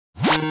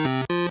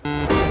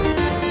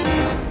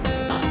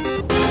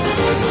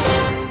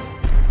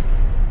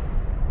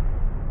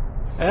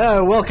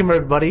Welcome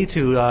everybody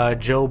to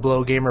Joe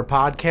Blow Gamer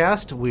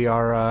Podcast. We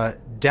are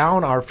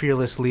down our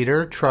fearless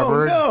leader,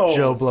 Trevor,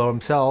 Joe Blow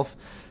himself.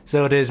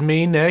 So it is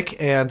me,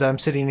 Nick, and I'm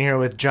sitting here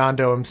with John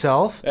Doe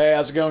himself. Hey,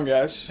 how's it going,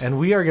 guys? And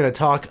we are going to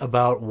talk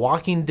about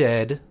Walking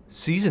Dead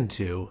Season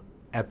 2,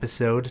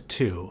 Episode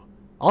 2.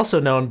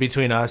 Also known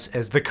between us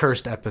as the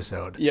Cursed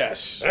Episode.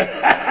 Yes.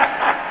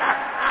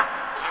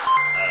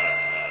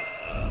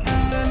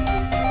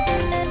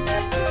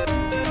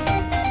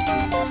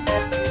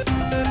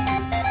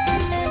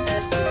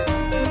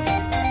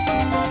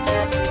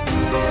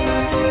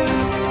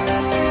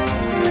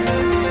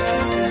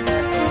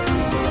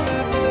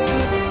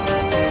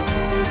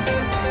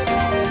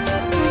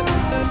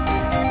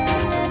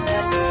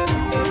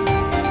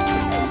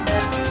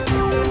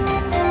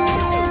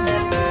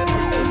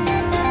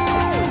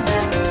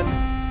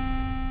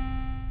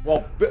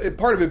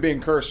 Part of it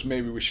being cursed,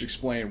 maybe we should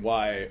explain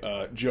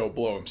why Joe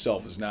Blow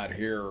himself is not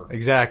here.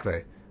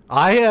 Exactly.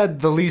 I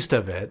had the least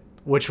of it,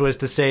 which was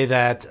to say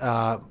that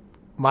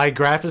my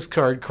graphics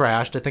card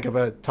crashed. I think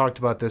I talked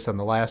about this on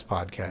the last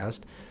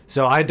podcast.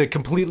 So I had to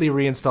completely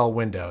reinstall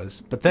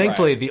Windows. But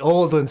thankfully, the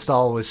old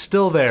install was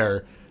still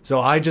there. So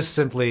I just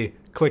simply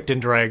clicked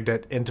and dragged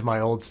it into my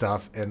old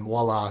stuff, and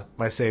voila,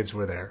 my saves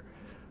were there.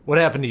 What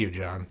happened to you,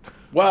 John?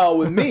 Well,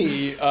 with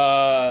me,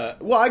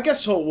 I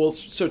guess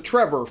so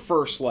Trevor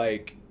first,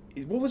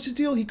 what was the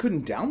deal? He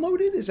couldn't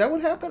download it? Is that what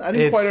happened? I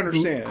didn't quite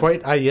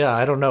understand.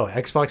 I don't know.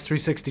 Xbox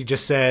 360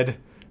 just said,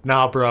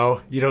 nah,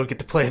 bro, you don't get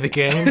to play the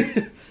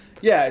game.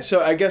 Yeah,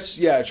 so I guess,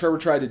 Trevor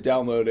tried to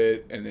download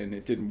it, and then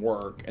it didn't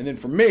work. And then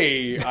for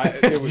me,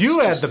 it was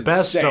you had the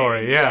best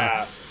story,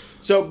 yeah.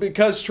 So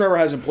because Trevor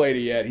hasn't played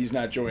it yet, he's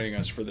not joining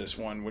us for this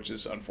one, which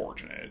is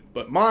unfortunate.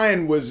 But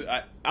mine was,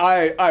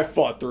 I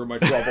fought through my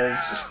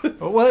troubles.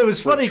 Well, it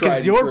was funny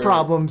because your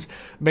problems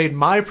made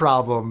my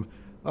problem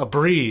a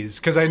breeze,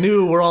 because I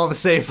knew where all the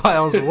save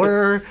files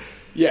were.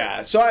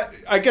 Yeah, so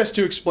I guess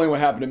to explain what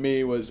happened to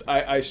me was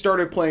I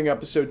started playing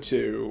episode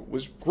 2,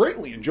 was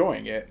greatly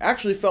enjoying it,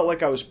 actually felt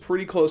like I was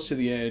pretty close to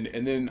the end,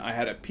 and then I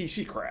had a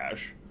PC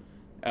crash.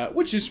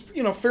 Which is,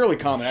 fairly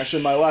common.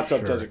 Actually, my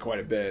laptop does it quite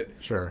a bit.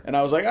 Sure. And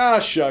I was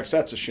like, shucks,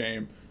 that's a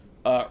shame.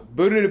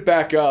 Booted it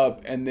back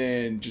up, and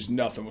then just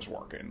nothing was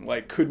working.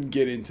 Couldn't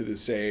get into the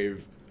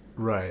save.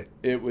 Right.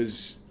 It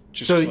was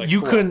just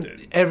you corrupted.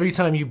 couldn't, every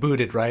time you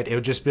booted, right? It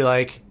would just be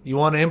like, you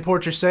want to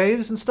import your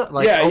saves and stuff?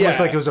 Like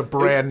it was a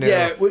brand new.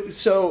 Yeah,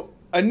 so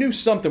I knew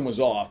something was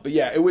off, but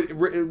it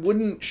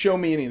wouldn't show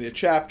me any of the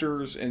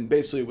chapters, and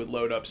basically it would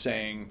load up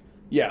saying,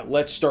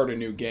 let's start a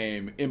new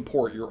game,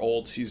 import your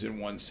old Season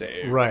 1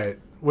 save. Right.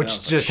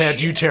 Which just had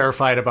you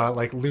terrified about,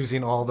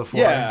 losing all the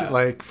 400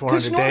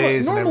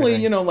 days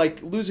normally, and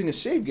everything. losing a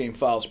save game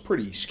file is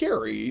pretty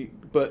scary,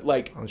 but,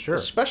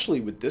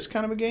 especially with this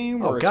kind of a game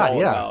where it's all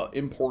about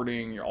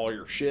importing all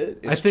your shit.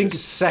 I think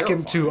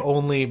second to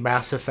only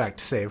Mass Effect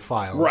save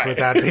files would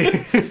that be.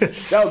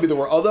 That would be the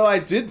word. Although I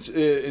did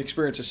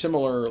experience a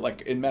similar,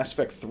 in Mass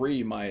Effect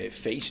 3, my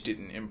face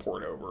didn't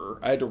import over.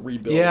 I had to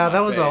rebuild that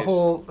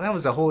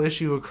was a whole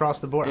issue across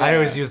the board. Yeah. I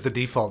always used the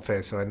default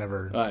face, so I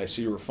never...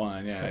 so you were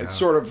fine, It's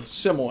sort of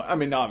similar. I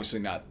mean, obviously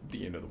not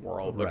the end of the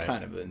world, but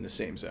kind of in the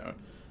same zone.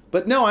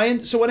 But no,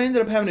 so what I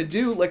ended up having to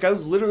do, I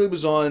literally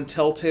was on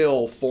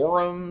Telltale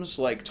forums,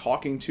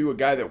 talking to a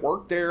guy that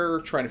worked there,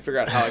 trying to figure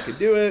out how I could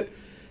do it.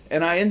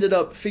 And I ended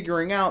up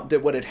figuring out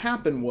that what had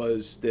happened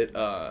was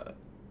that,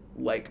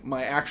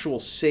 my actual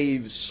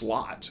save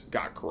slot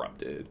got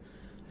corrupted.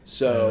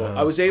 So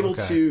I was able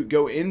to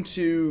go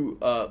into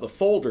the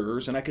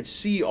folders, and I could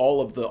see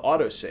all of the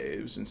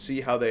autosaves and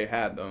see how they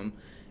had them.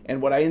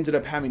 And what I ended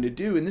up having to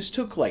do, and this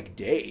took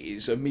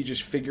days of me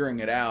just figuring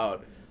it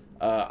out,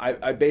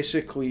 I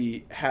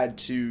basically had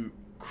to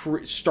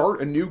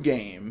start a new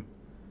game,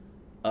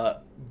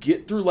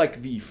 get through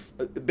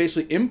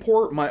basically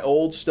import my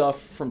old stuff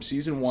from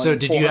Season 1. So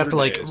did you have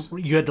to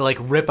you had to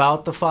rip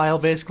out the file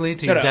basically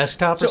to your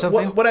desktop or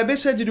something? What I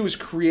basically had to do was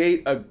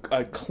create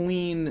a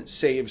clean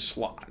save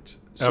slot.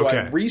 So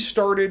I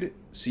restarted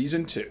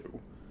Season 2.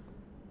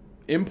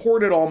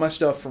 Imported all my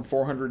stuff from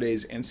 400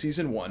 Days and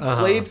Season 1.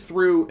 Played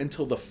through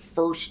until the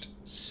first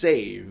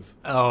save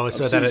so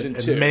that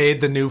it made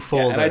the new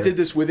folder. Yeah, and I did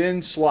this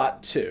within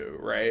slot 2,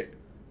 right?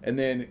 And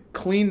then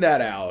cleaned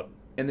that out.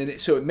 And then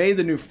it made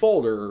the new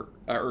folder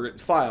or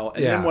file.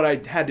 And then what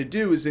I had to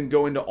do is then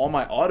go into all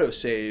my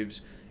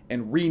autosaves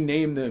and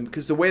rename them.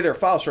 Because the way their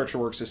file structure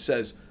works, it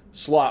says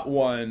slot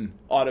 1,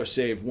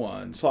 autosave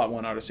 1, slot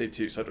 1, autosave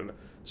 2,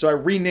 so I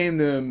renamed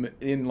them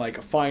in a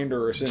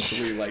Finder,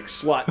 essentially,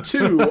 slot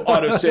 2,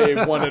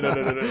 autosave 1,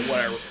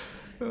 whatever.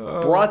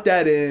 Brought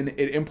that in,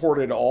 it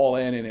imported it all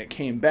in, and it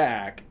came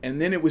back.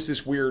 And then it was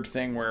this weird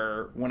thing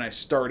where when I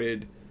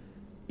started,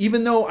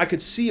 even though I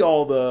could see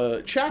all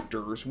the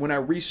chapters, when I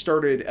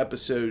restarted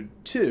episode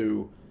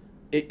 2,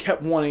 it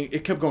kept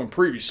going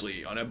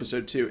previously on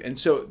episode 2. And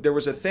so there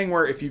was a thing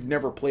where if you've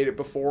never played it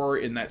before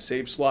in that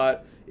save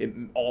slot, it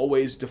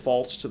always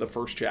defaults to the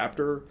first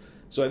chapter.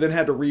 So I then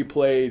had to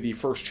replay the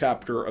first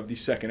chapter of the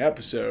second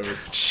episode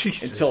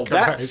until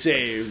that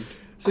saved.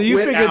 So you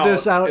quit figured out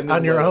this out and then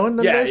on your let- own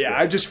then, Yeah, basically? yeah.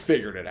 I just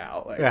figured it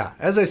out. Like, Yeah,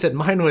 as I said,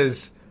 mine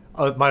was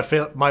my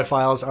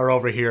files are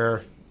over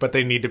here, but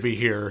they need to be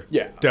here.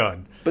 Yeah.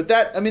 Done. But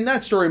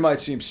that story might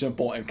seem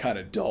simple and kind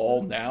of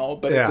dull now,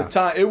 but Yeah. at the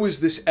time, it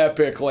was this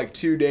epic, like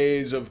 2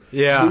 days of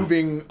Yeah.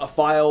 moving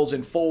files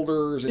and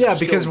folders. And Yeah, just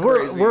because going we're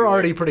crazy. we're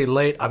already pretty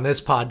late on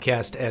this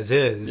podcast as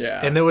is,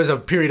 Yeah. and there was a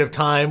period of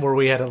time where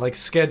we had it like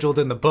scheduled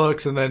in the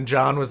books, and then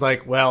John was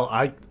like, "Well,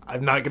 I'm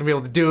not going to be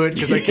able to do it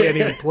because I can't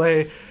even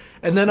play,"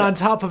 and then on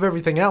top of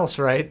everything else,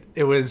 right?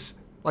 It was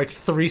like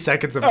 3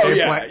 seconds of Oh gameplay.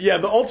 yeah, yeah.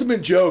 The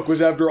ultimate joke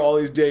was after all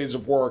these days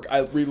of work, I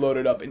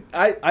reloaded up, and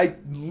I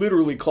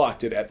literally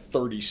clocked it at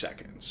 30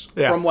 seconds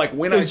Yeah. from like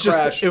when it I was just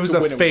crashed. it was to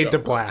a when fade it to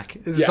was over. black.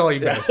 This is all you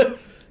missed.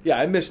 Yeah,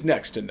 I missed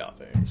next to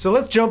nothing. So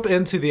let's jump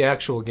into the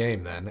actual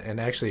game then, and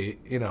actually,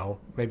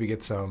 maybe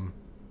get some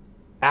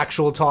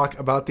actual talk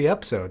about the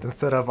episode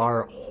instead of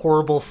our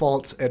horrible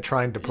faults at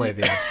trying to play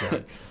the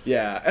episode.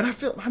 Yeah, and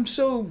I'm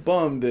so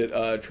bummed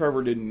that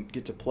Trevor didn't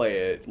get to play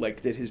it,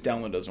 like that his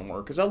download doesn't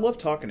work, because I love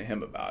talking to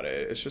him about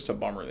it. It's just a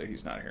bummer that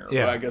he's not here.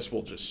 Yeah. But I guess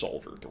we'll just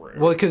soldier through.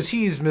 Well, because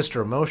he's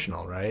Mr.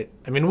 Emotional, right?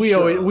 I mean,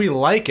 Sure. we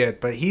like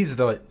it, but he's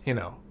the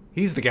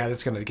guy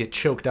that's going to get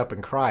choked up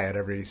and cry at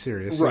every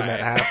serious scene that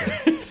Right.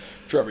 happens.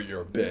 Trevor,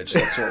 you're a bitch.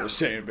 That's what we're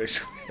saying,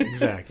 basically.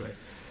 Exactly.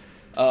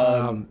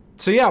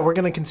 So yeah, we're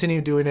going to continue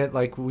doing it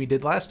like we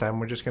did last time.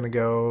 We're just going to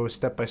go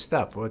step by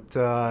step.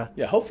 Yeah,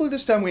 hopefully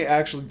this time we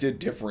actually did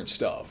different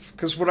stuff.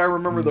 Because what I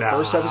remember the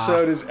first Nah.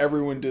 episode is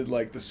everyone did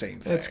like the same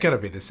thing. It's going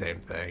to be the same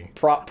thing.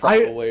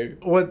 Probably.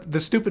 What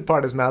the stupid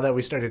part is, now that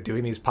we started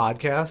doing these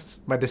podcasts,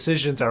 my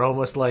decisions are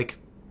almost like,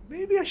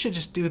 maybe I should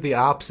just do the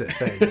opposite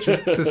thing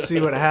just to see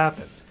what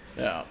happens.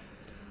 Yeah.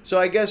 So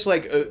I guess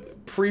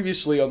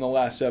previously on the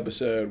last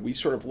episode, we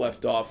sort of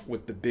left off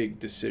with the big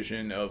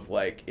decision of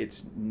like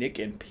it's Nick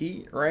and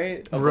Pete,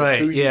 right? Of, like, Right,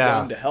 who you yeah.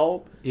 done to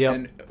help. Yep.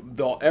 And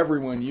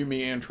everyone, you,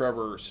 me, and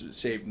Trevor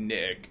saved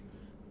Nick,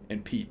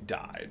 and Pete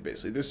died.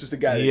 Basically, this is the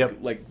guy Yep.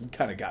 that like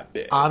kind of got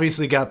bit.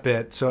 Obviously got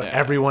bit, so Yeah.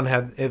 everyone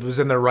it was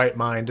in their right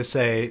mind to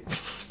say,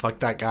 fuck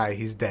that guy,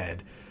 he's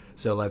dead.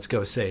 So let's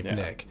go save Yeah.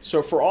 Nick.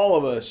 So for all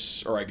of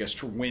us, or I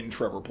guess when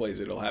Trevor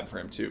plays it, it'll happen for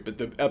him too. But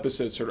the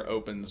episode sort of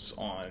opens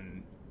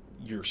on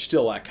you're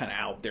still kind of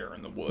out there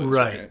in the woods,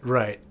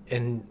 Right.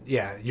 And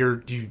yeah,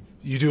 you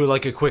do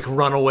like a quick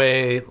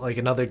runaway, like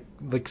another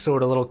like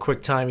sort of little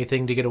quick timey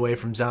thing to get away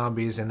from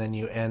zombies, and then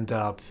you end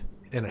up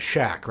in a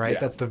shack, right? Yeah.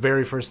 That's the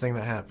very first thing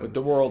that happens.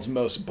 The world's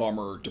most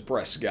bummer,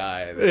 depressed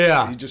guy. That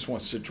Yeah. he just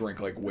wants to drink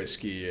like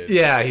whiskey. And,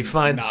 Yeah, he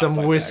finds not some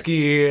fight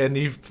whiskey and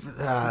he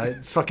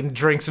fucking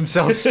drinks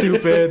himself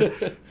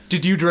stupid.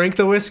 Did you drink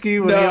the whiskey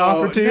when he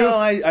offered to you? No,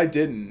 I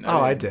didn't.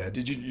 I did.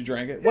 Did you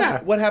drank it?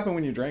 Yeah. What happened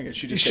when you drank it?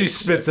 She just She takes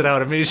a spits sip. it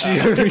out of me. She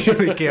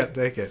really can't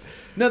take it.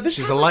 No, this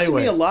She's a happens to me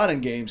lightweight. a lot in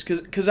games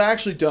because I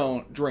actually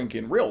don't drink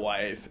in real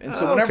life, and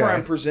so Oh, whenever okay.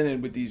 I'm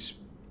presented with these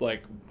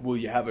like, will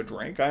you have a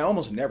drink? I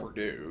almost never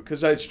do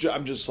because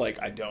I'm just like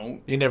I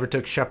don't. You never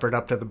took Shepard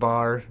up to the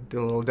bar,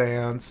 do a little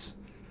dance.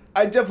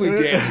 I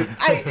definitely dance.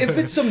 If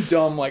it's some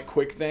dumb like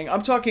quick thing,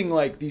 I'm talking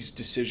like these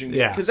decision.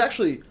 Yeah. Because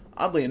actually,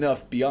 oddly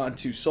enough, Beyond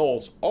Two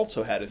Souls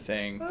also had a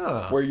thing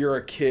Oh. where you're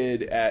a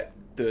kid at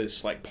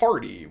this like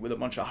party with a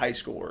bunch of high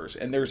schoolers,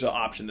 and there's an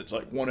option that's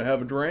like, want to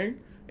have a drink,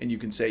 and you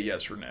can say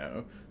yes or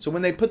no. So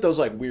when they put those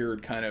like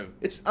weird kind of,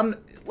 I'm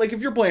like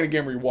if you're playing a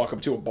game where you walk up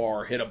to a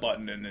bar, hit a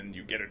button, and then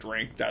you get a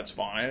drink, that's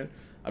fine.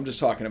 I'm just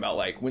talking about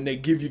like when they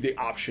give you the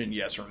option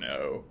yes or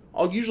no.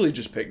 I'll usually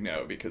just pick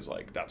no because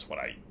like that's what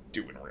I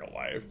do in real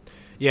life.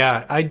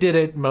 Yeah, I did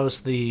it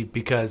mostly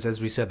because, as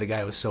we said, the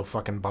guy was so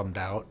fucking bummed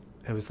out.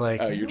 It was like,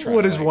 you're trying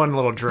what to, is like- one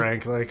little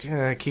drink?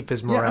 Like, keep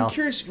his morale. Yeah, I'm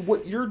curious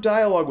what your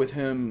dialogue with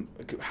him.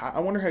 I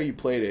wonder how you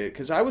played it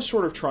because I was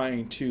sort of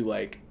trying to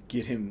like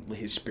get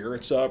his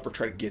spirits up or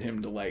try to get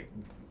him to like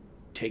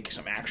take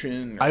some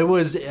action.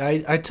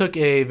 I took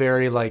a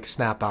very like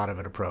snap out of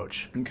it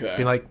approach. Okay.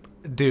 Being like,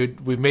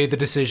 dude, we made the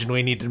decision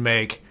we need to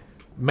make.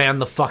 Man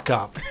the fuck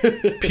up.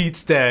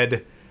 Pete's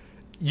dead.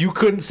 You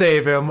couldn't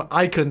save him.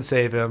 I couldn't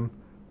save him.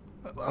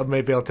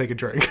 Maybe I'll take a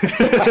drink.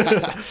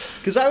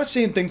 Because I was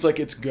saying things like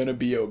it's gonna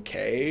be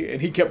okay,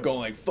 and he kept going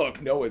like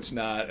 "fuck no, it's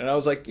not," and I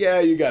was like, "Yeah,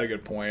 you got a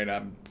good point.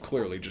 I'm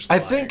clearly just." I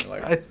Lying. think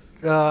like,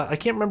 I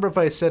can't remember if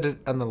I said it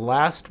on the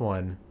last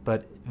one,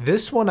 but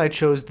this one I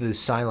chose the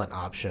silent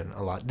option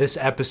a lot. This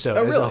episode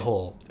Oh, as a really?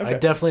 whole, I Okay.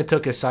 definitely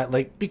took a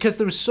side because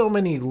there was so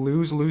many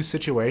lose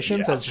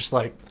situations. Yeah. I was just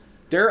like,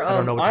 There, I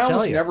don't know what to tell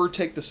almost you. never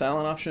take the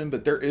silent option,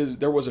 but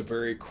there was a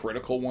very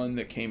critical one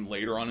that came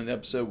later on in the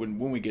episode. When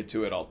we get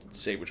to it, I'll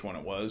say which one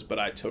it was. But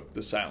I took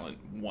the silent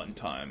one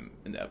time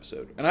in the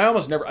episode, and I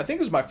almost never. I think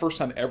it was my first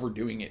time ever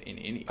doing it in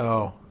any.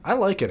 oh, I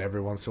like it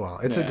every once in a while.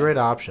 It's a Yeah. great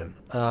option.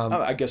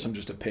 I guess I'm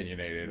just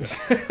opinionated.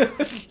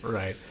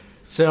 Right.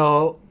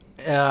 So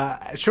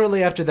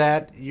shortly after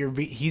that,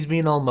 he's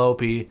being all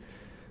mopey.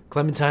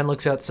 Clementine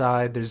looks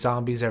outside. There's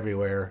zombies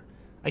everywhere.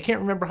 I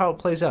can't remember how it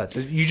plays out.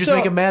 You just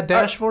make a mad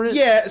dash for it?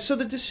 Yeah, so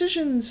the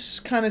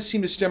decisions kind of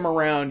seem to stem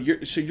around,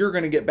 you're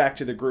going to get back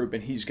to the group,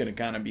 and he's going to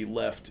kind of be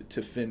left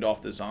to fend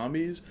off the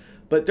zombies.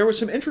 But there was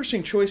some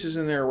interesting choices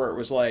in there where it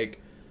was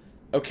like,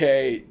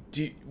 okay,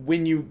 do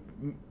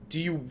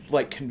you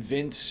like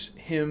convince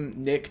him,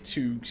 Nick,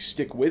 to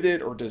stick with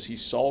it, or does he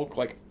sulk?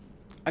 Like,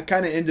 I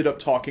kind of ended up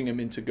talking him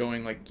into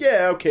going like,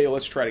 yeah, okay,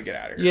 let's try to get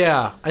out of here.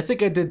 Yeah, I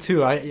think I did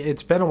too.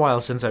 It's been a while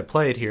since I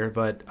played here,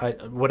 but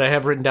what I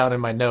have written down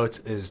in my notes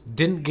is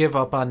didn't give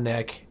up on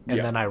Nick, and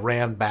then I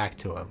ran back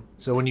to him.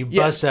 So when you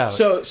bust out...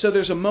 So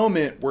there's a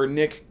moment where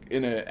Nick,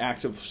 in an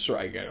act of,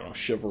 I don't know,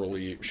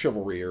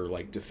 chivalry or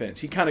like defense,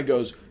 he kind of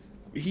goes...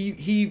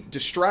 He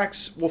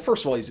distracts. Well,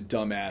 first of all, he's a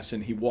dumbass,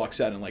 and he walks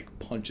out and like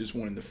punches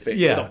one in the face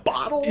with a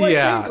bottle. I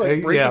think,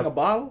 like breaking a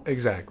bottle.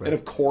 Exactly. And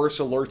of course,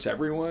 alerts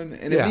everyone,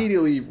 and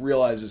immediately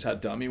realizes how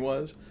dumb he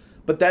was.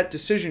 But that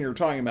decision you're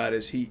talking about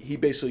is he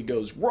basically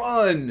goes,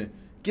 "Run,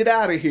 get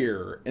out of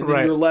here," and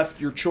then you're left.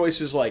 Your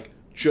choice is like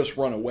just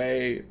run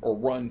away or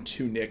run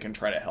to Nick and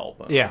try to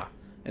help him. Yeah.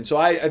 And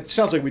so it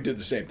sounds like we did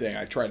the same thing.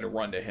 I tried to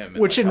run to him.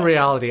 Which in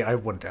reality, I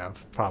wouldn't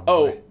have, probably.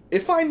 Oh,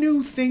 if I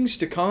knew things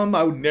to come,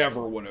 I would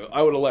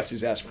have left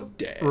his ass for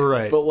dead.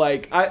 Right. But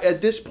like,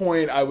 at this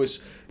point,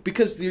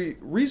 because the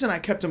reason I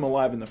kept him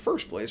alive in the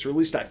first place, or at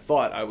least I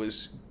thought I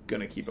was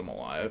going to keep him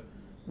alive,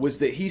 was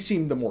that he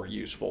seemed the more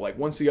useful. Like,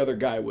 once the other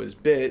guy was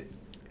bit,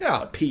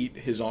 Pete,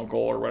 his uncle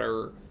or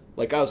whatever,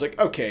 like, I was like,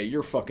 okay,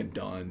 you're fucking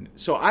done.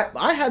 So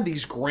I had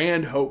these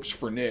grand hopes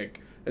for Nick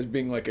as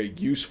being like a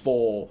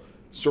useful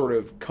sort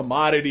of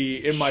commodity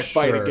in my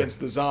fight against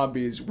the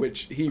zombies,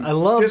 which he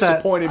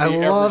disappointed me.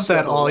 I love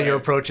that all your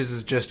approaches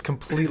is just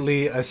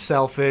completely a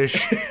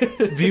selfish,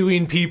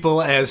 viewing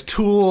people as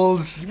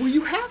tools. Well,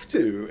 you have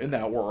to in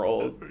that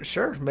world.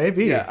 Sure,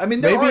 maybe. Yeah, I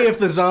mean, maybe if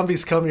the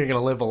zombies come, you're going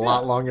to live a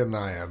lot longer than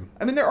I am.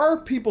 I mean, there are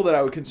people that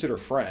I would consider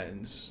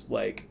friends,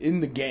 like, in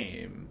the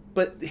game.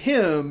 But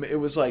him, it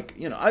was like,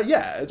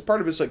 it's part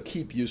of it's like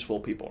keep useful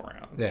people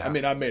around. Yeah. I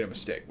mean, I made a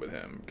mistake with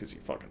him because he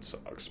fucking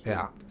sucks. But...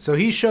 Yeah. So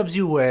he shoves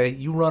you away,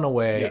 you run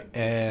away,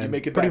 and you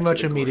make it pretty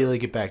much immediately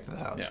get back to the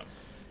house. Yeah.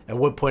 At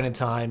what point in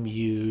time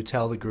you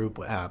tell the group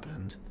what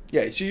happened.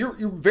 Yeah, so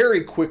you're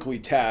very quickly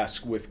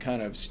tasked with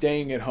kind of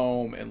staying at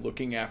home and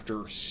looking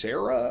after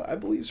Sarah, I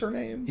believe is her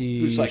name,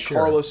 who's like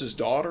Carlos's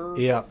daughter.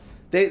 Yeah.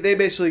 They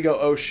basically go,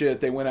 oh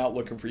shit, they went out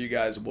looking for you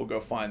guys, and we'll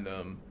go find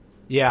them.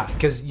 Yeah,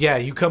 because,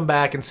 you come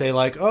back and say,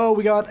 like, oh,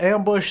 we got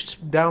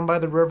ambushed down by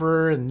the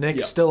river, and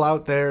Nick's still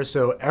out there,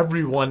 so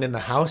everyone in the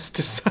house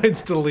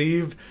decides to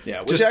leave.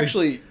 Yeah, which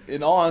actually,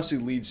 in all honesty,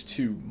 leads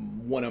to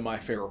one of my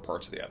favorite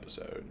parts of the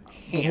episode.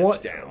 Hands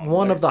down.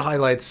 One of the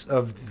highlights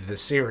of the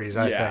series,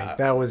 I think.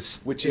 That was...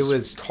 Which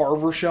is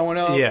Carver showing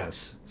up?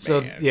 Yes.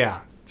 So,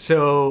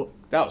 So...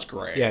 That was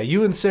great. Yeah,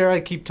 you and Sarah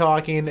keep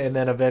talking, and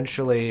then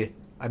eventually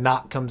a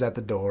knock comes at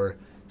the door.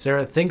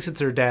 Sarah thinks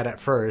it's her dad at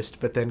first,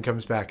 but then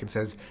comes back and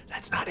says,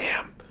 that's not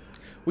him.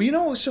 Well, you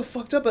know what was so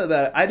fucked up about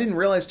that? I didn't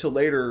realize till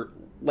later,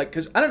 like,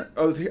 because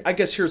I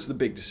guess here's the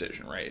big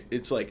decision, right?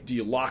 It's like, do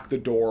you lock the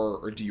door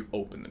or do you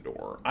open the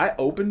door? I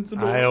opened the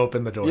door. I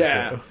opened the door,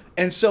 too.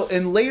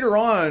 And later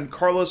on,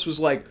 Carlos was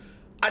like,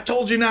 I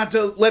told you not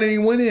to let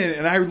anyone in.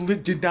 And I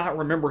did not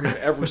remember him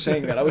ever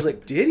saying that. I was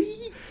like, did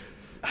he?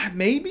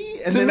 Maybe,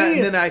 and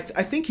then I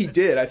think he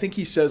did. I think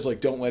he says like,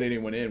 "Don't let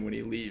anyone in" when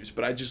he leaves,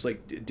 but I just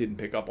like didn't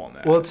pick up on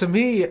that. Well, to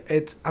me,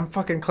 I'm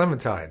fucking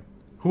Clementine.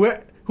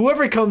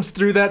 Whoever comes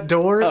through that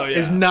door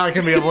is not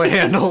going to be able to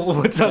handle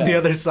what's on the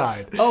other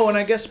side. Oh, and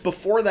I guess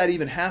before that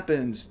even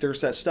happens,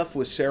 there's that stuff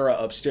with Sarah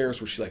upstairs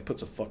where she like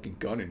puts a fucking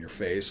gun in your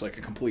face like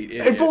a complete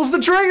idiot. And pulls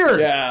the trigger.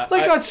 Yeah,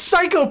 like a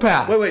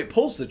psychopath. Wait,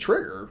 pulls the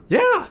trigger?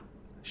 Yeah.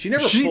 She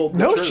never pulled the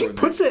trigger. No, she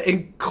puts it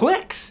and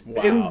clicks.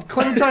 Wow. And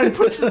Clementine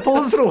pulls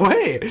it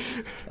away.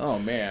 Oh,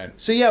 man.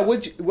 So, yeah,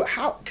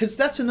 because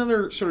that's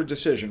another sort of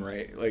decision,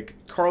 right? Like,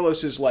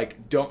 Carlos is like,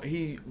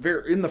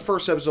 in the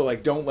first episode,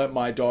 like, don't let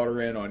my daughter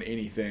in on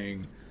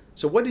anything.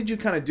 So, what did you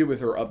kind of do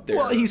with her up there?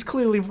 Well, he's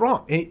clearly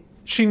wrong.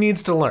 She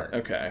needs to learn.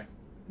 Okay.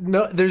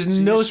 No, there's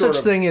no such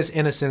thing as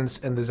innocence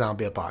in the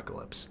zombie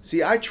apocalypse.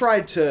 See, I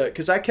tried to,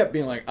 because I kept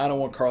being like, I don't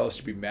want Carlos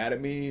to be mad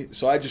at me,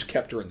 so I just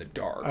kept her in the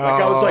dark. Like,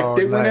 I was like,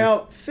 they went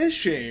out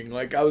fishing.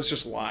 Like, I was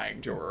just lying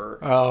to her.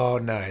 Oh,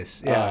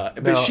 nice. Yeah.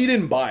 But she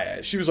didn't buy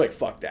it. She was like,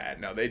 fuck that.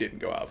 No, they didn't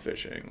go out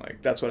fishing.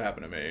 Like, that's what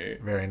happened to me.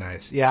 Very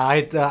nice. Yeah,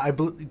 I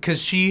because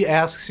she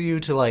asks you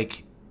to,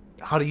 like,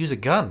 how to use a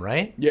gun,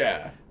 right?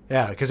 Yeah.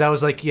 Yeah, because I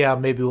was like, yeah,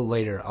 maybe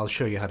later I'll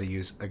show you how to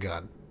use a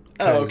gun.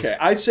 Oh, okay.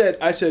 I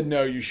said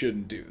no, you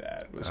shouldn't do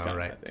that. Was kind of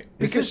my thing.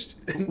 Because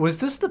was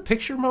this the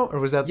picture mode, or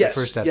was that the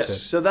first episode?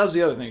 Yes. So that was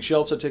the other thing. She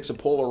also takes a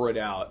Polaroid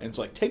out and it's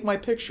like, take my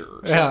picture.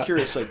 So I'm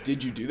curious, like,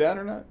 did you do that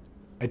or not?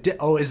 I did.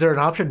 Oh, is there an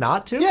option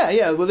not to?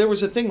 Yeah. Well, there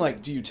was a thing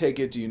like, do you take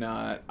it? Do you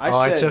not?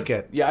 I took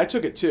it. Yeah, I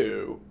took it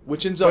too.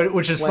 Which is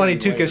funny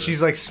too, because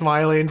she's like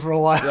smiling for a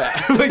while,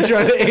 like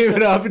trying to aim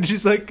it up, and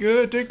she's like,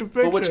 take the picture.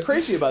 But what's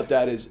crazy about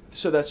that is,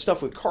 so that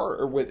stuff with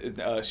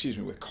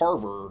with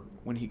Carver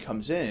when he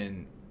comes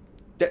in.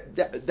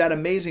 That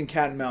amazing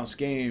cat and mouse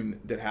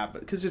game that happened,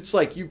 because it's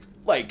like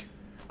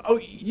Oh,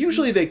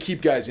 usually they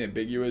keep guys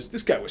ambiguous.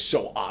 This guy was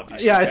so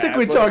obvious. Yeah, I think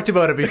we talked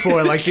about it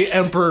before, like the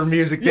Emperor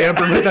music. The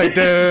Emperor was like,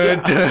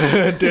 dun,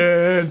 dun,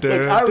 dun,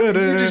 dun,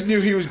 you just knew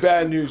he was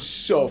bad news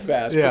so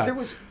fast. Yeah.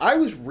 But I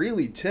was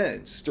really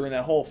tense during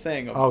that whole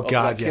thing of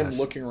him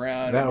looking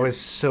around. That was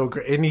so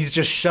great. And he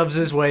just shoves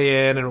his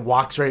way in and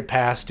walks right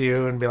past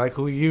you and be like,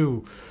 who are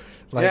you?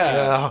 Like,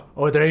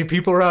 are there any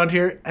people around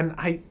here? And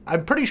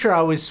I'm pretty sure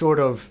I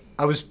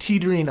was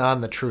teetering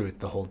on the truth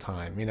the whole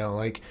time,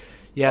 like...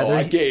 Yeah,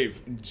 I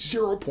gave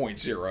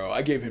 0.0.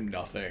 I gave him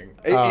nothing.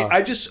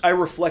 I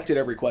reflected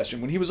every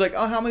question. When he was like,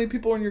 "Oh, how many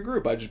people are in your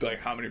group?" I'd just be like,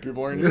 "How many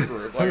people are in your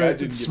group?" Like I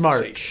didn't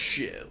Smart. say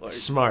shit. Like,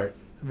 Smart.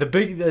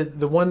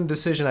 The one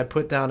decision I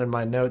put down in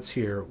my notes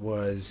here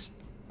was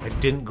I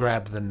didn't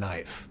grab the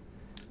knife.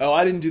 Oh,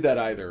 I didn't do that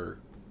either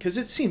because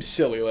it seems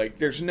silly. Like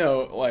there's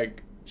no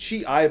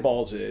she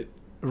eyeballs it.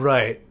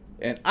 Right.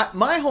 And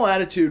my whole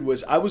attitude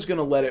was I was going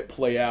to let it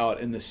play out,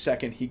 and the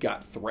second he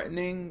got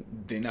threatening,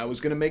 then I was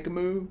going to make a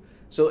move.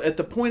 So at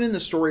the point in the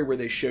story where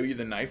they show you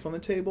the knife on the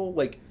table,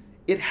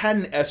 it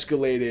hadn't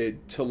escalated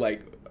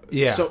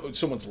to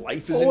someone's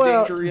life is in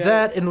danger yet.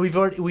 That, and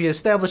we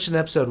established in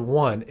episode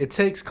 1, it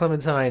takes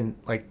Clementine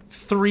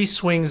 3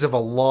 swings of a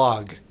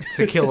log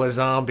to kill a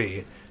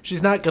zombie.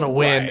 She's not going to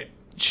win. Right.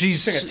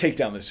 She's going to take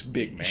down this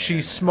big man.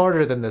 She's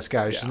smarter than this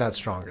guy. Yeah. She's not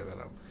stronger than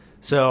him.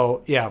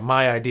 So, yeah,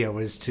 my idea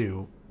was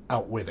to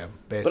outwit him,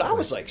 basically. But I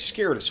was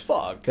scared as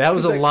fuck. That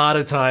was a lot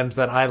of times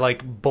that I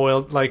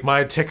boiled,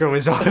 my ticker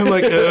was on. I'm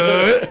like,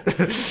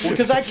 Well,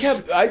 because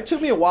it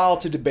took me a while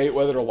to debate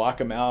whether to lock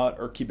him out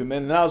or keep him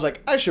in, and I was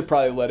like, I should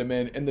probably let him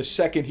in. And the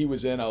second he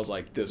was in, I was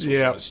like, this was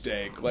a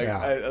mistake.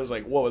 I was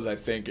like, what was I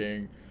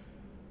thinking?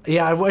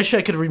 Yeah, I wish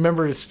I could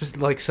remember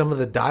some of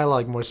the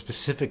dialogue more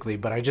specifically,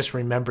 but I just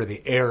remember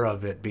the air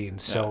of it being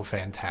so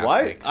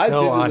fantastic.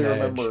 Well, I vividly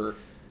remember.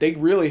 They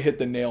really hit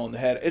the nail on the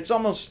head. It's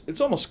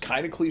almost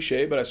kind of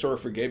cliche, but I sort of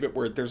forgave it.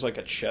 Where there's a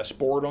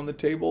chessboard on the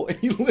table, and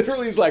he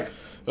literally is like,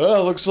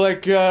 "Oh, looks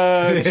like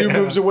 2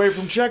 moves away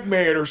from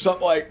checkmate" or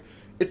something.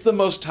 It's the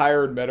most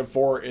tired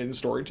metaphor in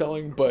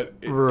storytelling, but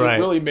it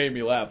really made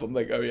me laugh. I'm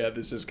like, oh yeah,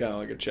 this is kind of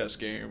like a chess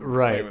game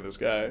playing with this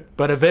guy.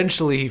 But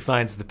eventually he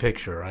finds the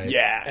picture, right?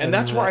 Yeah, and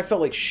that's where I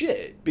felt like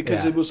shit,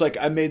 because it was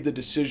I made the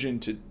decision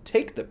to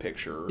take the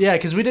picture. Yeah,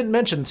 because we didn't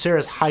mention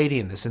Sarah's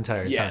hiding this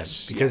entire time.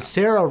 Because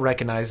Sarah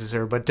recognizes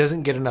her, but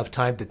doesn't get enough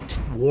time to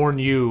warn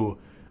you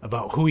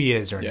about who he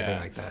is or anything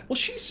like that. Well,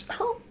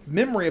 her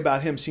memory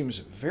about him seems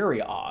very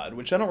odd,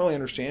 which I don't really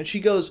understand. She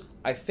goes,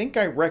 I think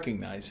I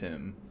recognize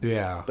him.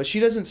 Yeah. But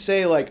she doesn't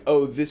say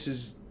oh, this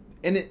is...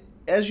 And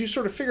as you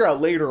sort of figure out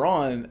later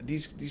on,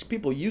 these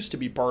people used to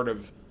be part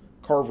of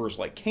Carver's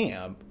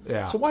camp.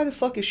 Yeah. So why the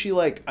fuck is she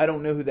I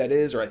don't know who that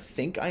is, or I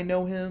think I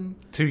know him?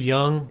 Too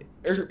young?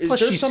 Is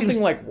there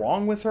something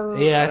wrong with her?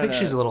 Yeah, I think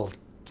she's a little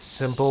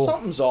simple.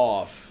 Something's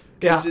off.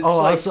 Yeah.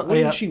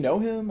 Wouldn't she know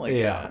him?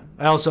 I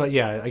also,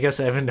 I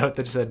guess I have a note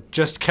that said,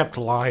 just kept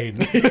lying.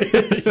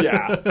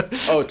 Yeah.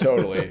 Oh,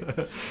 totally.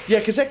 Yeah,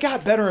 because that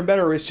got better and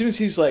better as soon as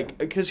he's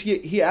because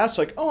he asked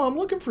oh, I'm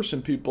looking for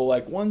some people.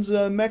 One's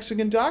a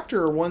Mexican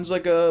doctor, or one's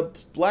a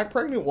black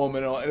pregnant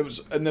woman.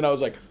 And then I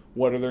was like,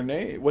 what are their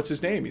name? What's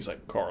his name? He's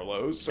like,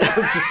 Carlos. I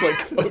was just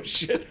oh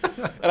shit.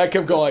 And I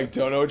kept going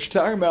don't know what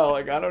you're talking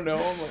about. I don't know.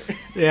 I'm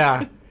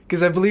yeah,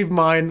 because I believe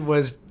mine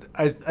was,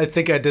 I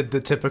think I did the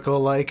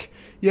typical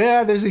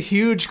yeah, there's a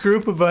huge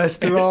group of us.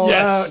 They're all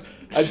out.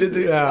 I did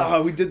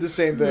we did the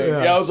same thing.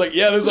 Yeah, I was like,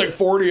 there's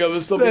 40 of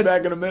us. They'll be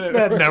back in a minute.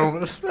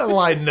 That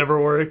line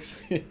never works.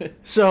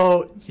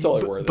 So, it's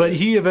totally worth it. But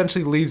he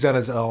eventually leaves on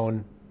his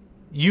own.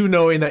 You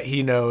knowing that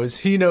he knows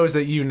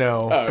that you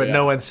know, but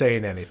no one's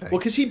saying anything. Well,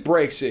 because he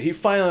breaks it. He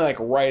finally,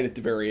 right at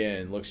the very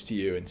end, looks to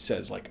you and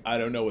says, I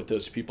don't know what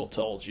those people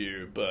told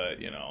you, but,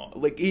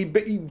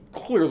 he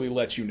clearly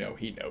lets you know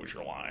he knows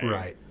you're lying.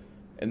 Right.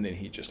 And then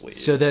he just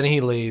leaves. So then he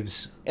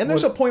leaves. And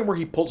there's a point where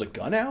he pulls a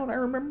gun out, I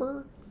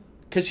remember.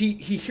 Because he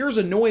hears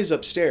a noise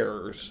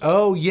upstairs.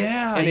 Oh,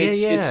 yeah. And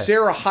it's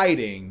Sarah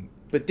hiding.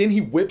 But then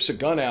he whips a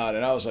gun out,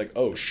 and I was like,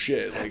 oh,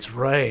 shit. That's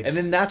right. And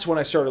then that's when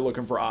I started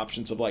looking for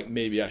options of,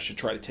 maybe I should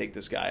try to take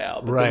this guy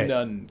out. But then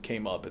none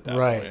came up at that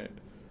point.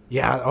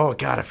 Yeah. Oh,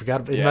 God, I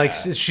forgot. Yeah.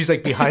 She's,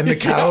 behind the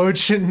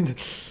couch. and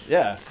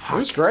yeah. It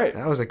was great.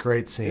 That was a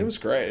great scene. It was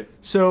great.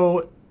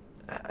 So...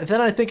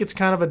 Then I think it's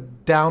kind of a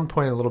down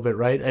point a little bit,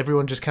 right?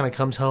 Everyone just kind of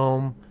comes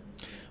home.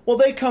 Well,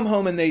 they come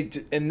home and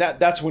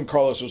that's when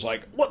Carlos was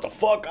like, "What the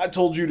fuck? I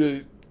told you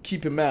to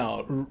keep him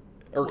out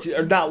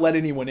or not let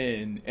anyone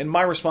in." And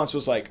my response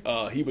was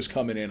he was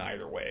coming in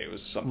either way. It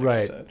was something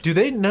I said. Do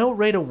they know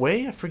right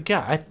away? I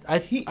forgot.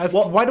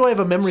 Why do I have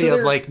a memory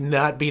of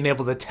not being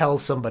able to tell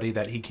somebody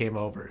that he came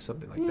over or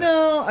something like that?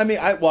 No, I mean,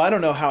 I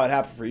don't know how it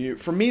happened for you.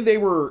 For me, they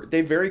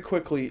very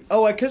quickly.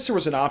 Oh, I guess there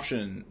was an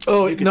option.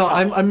 Oh no,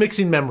 I'm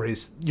mixing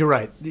memories. You're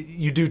right.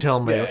 You do tell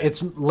them. Yeah.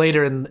 It's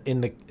later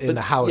in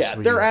the house. Yeah,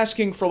 they're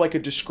asking for a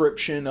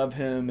description of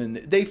him, and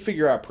they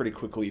figure out pretty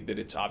quickly that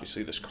it's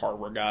obviously this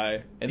Carver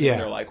guy. And then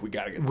they're like, we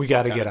got to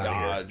get out of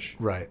Dodge, here.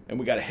 Right? And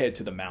we got to head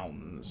to the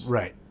mountains,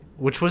 right?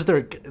 which was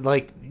their,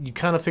 like, you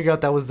kind of figure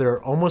out that was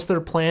almost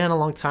their plan a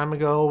long time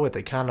ago, but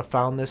they kind of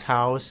found this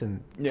house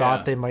and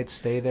thought they might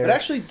stay there. But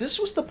actually, this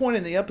was the point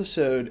in the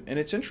episode, and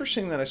it's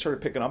interesting that I started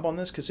picking up on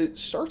this because it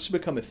starts to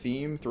become a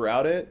theme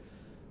throughout it,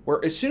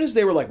 where as soon as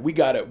they were like, we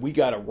gotta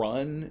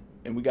run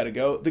and we gotta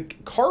go, the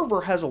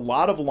Carver has a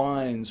lot of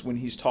lines when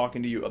he's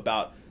talking to you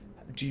about,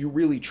 do you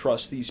really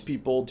trust these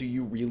people? Do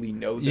you really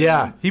know them?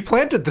 Yeah, he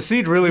planted the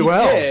seed really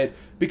well. He did.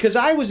 Because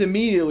I was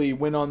immediately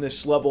went on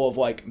this level of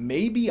like,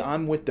 maybe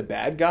I'm with the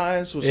bad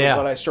guys was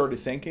what I started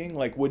thinking.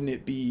 Like, wouldn't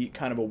it be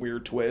kind of a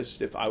weird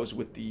twist if I was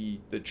with the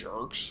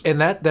jerks? And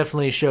that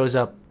definitely shows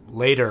up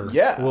later.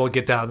 Yeah. We'll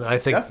get down. I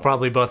think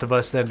probably both of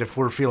us then, if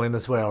we're feeling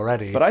this way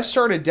already. But I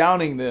started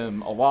downing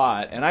them a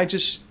lot, and I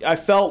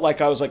felt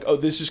like I was like, oh,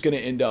 this is going to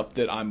end up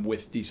that I'm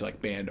with these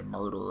like band of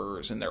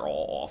murderers and they're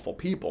all awful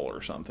people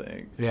or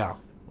something. Yeah.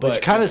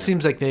 Which kind of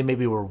seems like they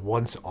maybe were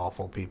once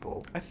awful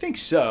people. I think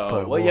so.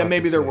 But well, yeah,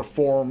 maybe they're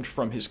reformed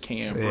from his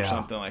camp or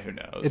something. Like, who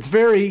knows?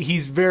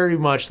 He's very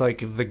much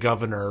like the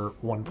Governor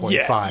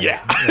 1.5.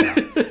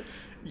 Yeah.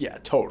 Yeah,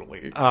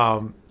 totally.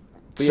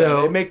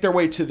 So they make their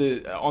way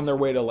on their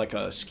way to like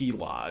a ski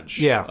lodge.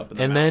 Yeah, up in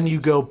the and then you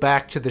go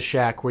back to the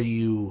shack where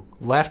you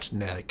left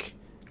Nick.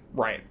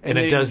 Right. And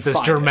it does this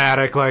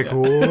dramatic, like,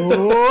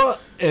 whoa.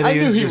 And I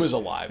knew he was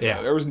alive, though.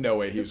 Yeah. There was no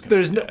way he was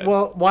going to be dead.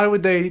 Well, why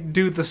would they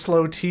do the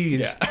slow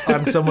tease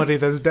on somebody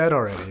that's dead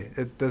already?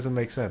 It doesn't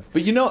make sense.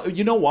 But you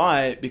know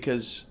why?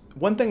 Because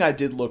one thing I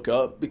did look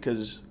up,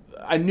 because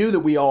I knew that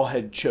we all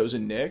had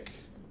chosen Nick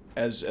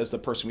as the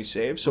person we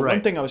saved. So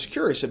one thing I was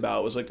curious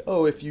about was like,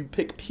 oh, if you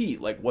pick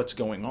Pete, like, what's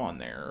going on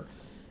there?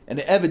 And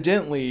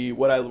evidently,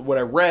 what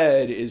I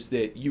read is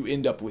that you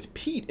end up with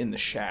Pete in the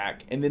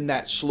shack, and then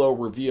that slow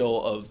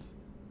reveal of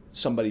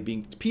somebody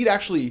being Pete.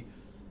 Actually,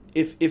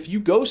 if you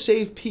go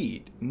save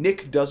Pete,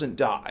 Nick doesn't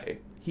die;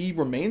 he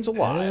remains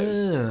alive,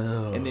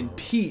 and then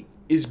Pete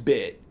is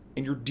bit,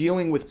 and you're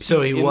dealing with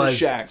Pete the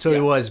shack. So he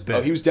was bit.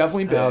 Oh, he was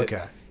definitely bit.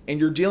 Okay. And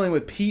you're dealing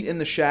with Pete in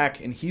the shack,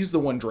 and he's the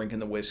one drinking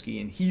the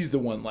whiskey, and he's the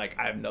one like,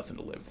 I have nothing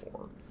to live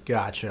for.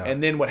 Gotcha.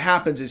 And then what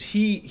happens is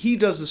he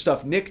does the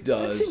stuff Nick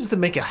does. That seems to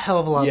make a hell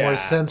of a lot more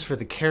sense for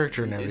the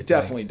character and everything. It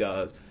definitely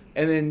does.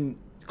 And then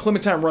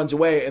Clementine runs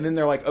away, and then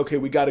they're like, okay,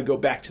 we got to go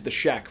back to the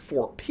shack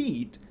for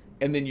Pete,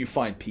 and then you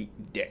find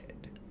Pete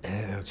dead.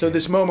 Okay. So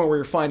this moment where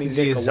you're finding is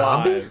Nick he a alive.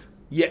 Zombie?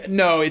 Yeah,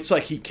 no, it's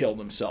like he killed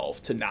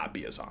himself to not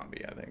be a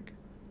zombie, I think.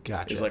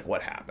 Gotcha. Is like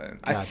what happened.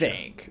 Gotcha. I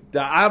think.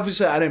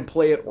 Obviously, I didn't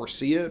play it or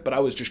see it, but I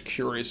was just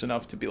curious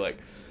enough to be like...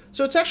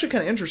 So it's actually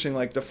kind of interesting.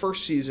 Like, the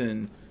first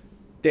season,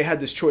 they had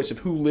this choice of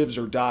who lives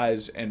or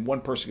dies, and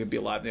one person could be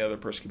alive and the other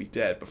person could be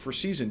dead. But for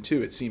season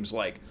 2, it seems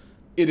like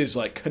it is,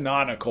 like,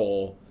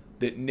 canonical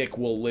that Nick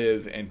will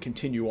live and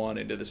continue on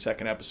into the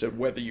second episode,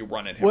 whether you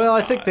run at him or Well, I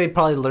not. think they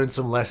probably learned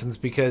some lessons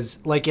because,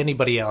 like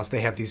anybody else, they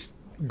have these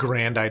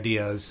grand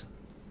ideas.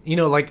 You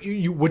know, like,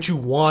 what you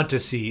want to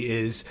see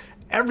is...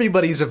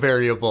 everybody's a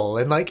variable,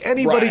 and like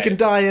anybody can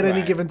die at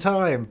any given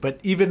time. But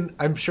even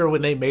I'm sure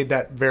when they made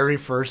that very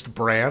first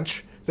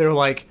branch, they were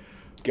like,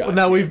 well,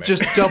 now we've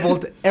just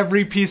doubled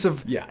every piece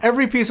of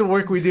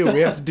work we do.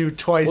 We have to do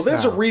twice. Well,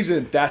 there's now. a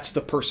reason that's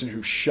the person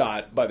who's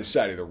shot by the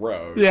side of the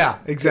road. Yeah,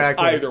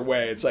 exactly. Either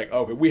way, it's like,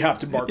 okay, we have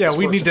to mark. Yeah, this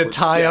we need to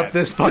tie dead. up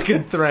this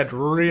fucking thread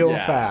real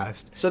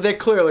fast. So they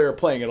clearly are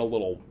playing it a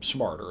little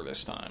smarter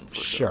this time. For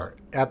sure,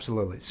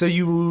 absolutely. So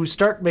you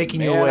start making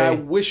Man, your way. I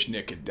wish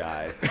Nick had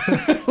died.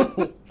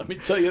 Let me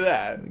tell you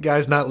that. The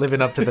guy's not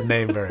living up to the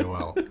name very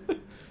well.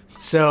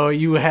 So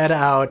you head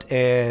out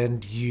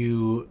and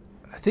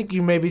I think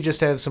you maybe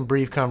just have some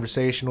brief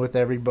conversation with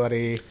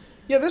everybody.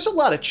 Yeah, there's a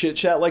lot of chit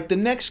chat. Like the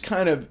next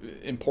kind of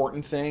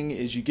important thing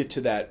is you get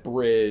to that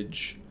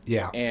bridge.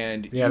 Yeah.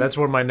 And that's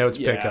where my notes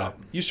pick up.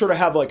 You sort of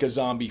have like a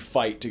zombie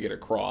fight to get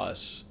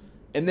across.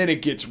 And then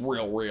it gets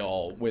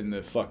real when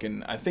the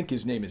fucking, I think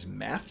his name is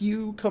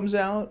Matthew, comes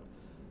out.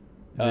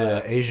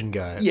 The Asian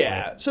guy.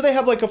 Yeah. Right. So they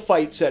have like a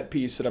fight set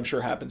piece that I'm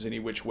sure happens any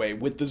which way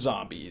with the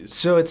zombies.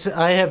 So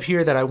I have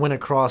here that I went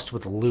across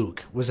with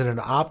Luke. Was it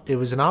it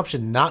was an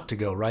option not to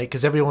go, right?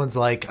 Because everyone's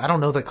like, I don't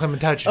know that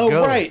Clementine should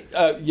go. Oh, right.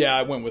 Yeah,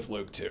 I went with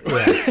Luke too.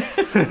 Yeah.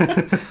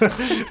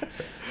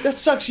 That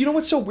sucks. You know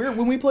what's so weird?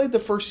 When we played the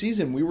first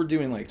season, we were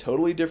doing like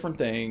totally different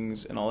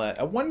things and all that.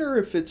 I wonder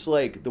if it's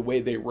like the way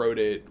they wrote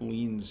it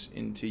leans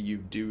into you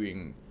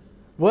doing.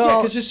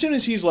 Well, because as soon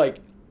as he's like,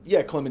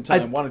 yeah,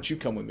 Clementine, why don't you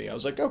come with me? I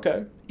was like,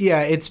 okay.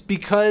 Yeah, it's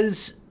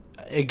because,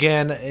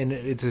 again, and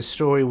it's a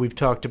story we've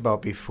talked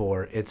about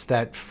before. It's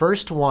that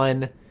first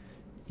one,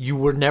 you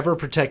were never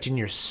protecting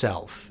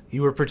yourself.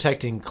 You were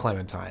protecting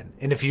Clementine.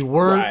 And if you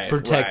weren't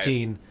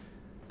protecting...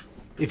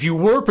 If you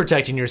were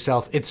protecting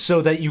yourself, it's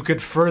so that you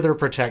could further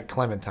protect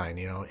Clementine,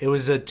 you know? It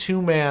was a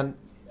two-man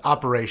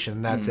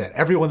operation, that's it.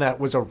 Everyone that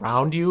was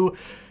around you,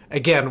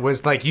 again,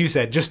 was, like you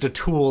said, just a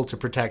tool to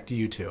protect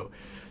you two.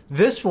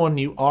 This one,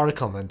 you are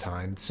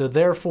Clementine, so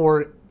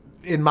therefore,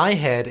 in my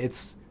head,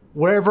 it's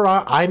wherever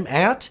I'm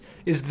at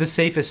is the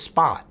safest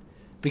spot.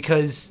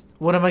 Because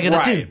what am I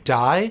going to do?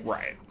 Die?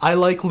 Right. I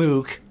like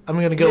Luke. I'm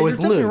going to go with you're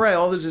definitely Luke. right.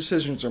 All the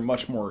decisions are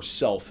much more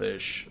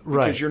selfish.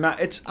 Right. Because you're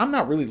not. I'm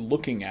not really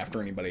looking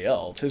after anybody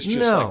else. It's just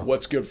No. like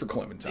what's good for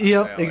Clementine.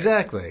 Yep, Yeah, like,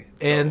 exactly.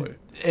 totally.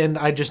 And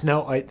I just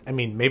know, I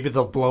mean, maybe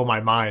they'll blow my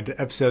mind,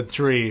 episode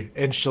 3,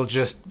 and she'll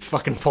just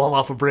fucking fall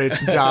off a bridge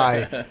and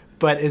die.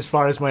 But as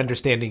far as my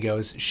understanding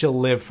goes, she'll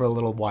live for a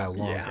little while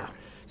longer. Yeah.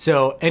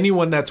 So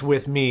anyone that's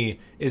with me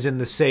is in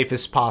the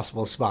safest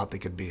possible spot they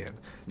could be in.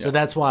 So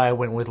that's why I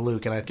went with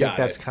Luke, and I think Got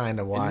that's it. kind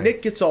of why. And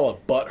Nick gets all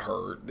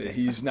butthurt that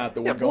he's not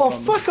the one going Well,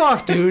 on fuck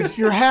off, dude.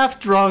 You're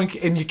half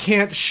drunk and you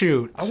can't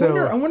shoot.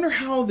 I wonder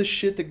how the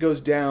shit that goes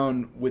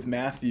down with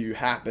Matthew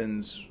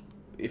happens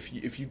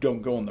if you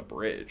don't go on the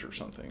bridge or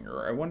something.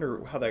 Or I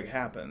wonder how that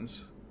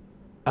happens.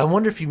 I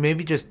wonder if you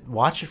maybe just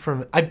watch it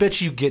from... I bet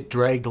you get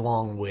dragged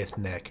along with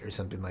Nick or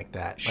something like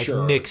that. Like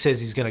Sure. Nick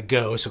says he's going to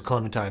go, so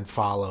Clementine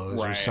follows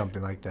or Right.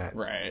 something like that.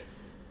 Right.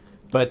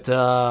 But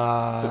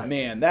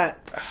Man,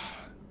 that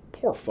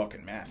poor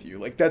fucking Matthew.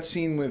 Like that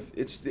scene with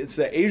it's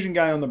the Asian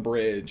guy on the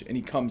bridge and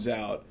he comes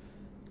out.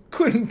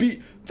 Couldn't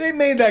be. They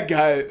made that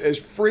guy as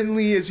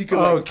friendly as he could.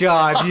 Oh, like,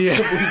 God,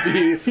 possibly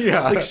be.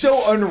 Yeah. Like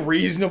so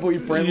unreasonably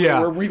friendly.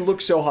 Yeah. Where we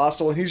look so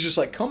hostile, and he's just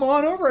like, "Come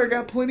on over. I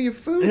got plenty of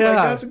food. Yeah.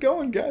 Like, how's it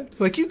going, guys?"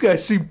 like, you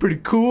guys seem pretty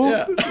cool.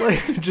 Yeah.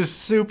 Like,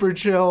 just super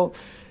chill.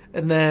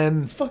 And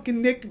then...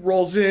 Fucking Nick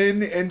rolls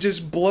in and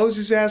just blows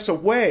his ass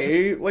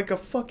away like a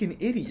fucking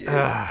idiot.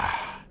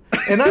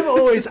 And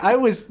I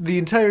was, the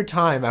entire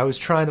time, I was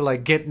trying to,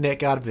 like, get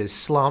Nick out of his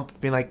slump,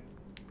 being like,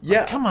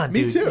 yeah, come on,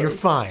 me dude, too. you're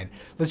fine.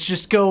 Let's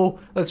just go.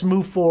 Let's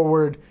move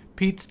forward.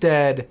 Pete's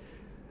dead.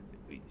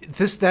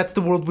 That's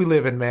the world we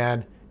live in,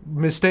 man.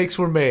 Mistakes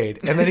were made.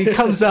 And then he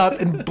comes up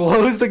and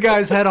blows the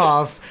guy's head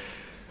off.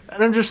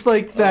 And I'm just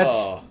like,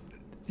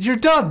 you're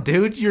done,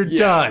 dude. You're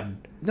done.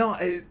 No,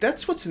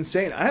 that's what's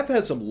insane. I have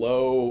had some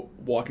low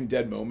Walking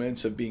Dead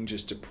moments of being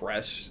just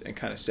depressed and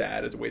kind of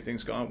sad at the way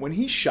things gone. When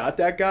he shot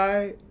that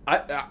guy,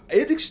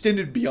 it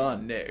extended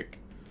beyond Nick.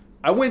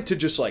 I went to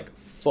just like,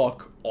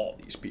 fuck all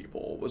these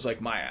people was like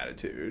my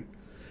attitude.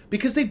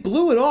 Because they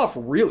blew it off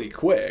really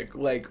quick.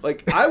 Like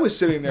I was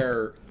sitting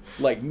there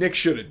like Nick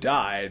should have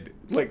died.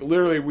 Like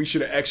literally we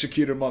should have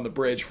executed him on the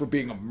bridge for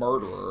being a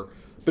murderer.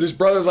 But his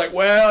brother's like,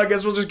 well, I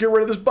guess we'll just get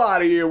rid of this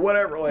body or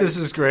whatever. Like, This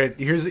is great.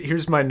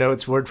 Here's my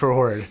notes word for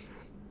word.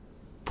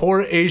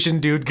 Poor Asian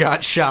dude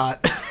got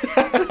shot.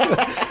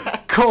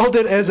 Called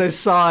it as I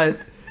saw it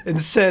and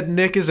said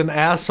Nick is an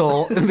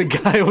asshole and the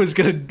guy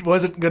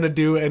wasn't gonna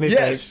do anything.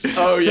 yes.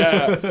 Oh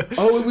yeah.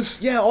 Oh, it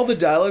was all the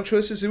dialogue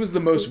choices. It was the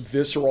most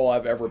visceral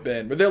I've ever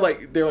been. But they're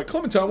like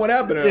Clementine, what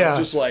happened? And Yeah. I'm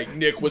just like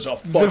Nick was a The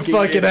fucking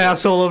fucking idiot.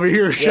 asshole over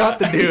here shot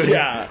the dude.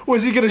 Yeah.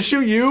 Was he gonna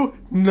shoot you?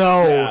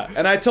 No. Yeah.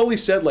 And I totally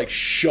said like,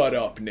 shut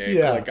up, Nick.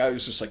 Yeah. Like I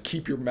was just like,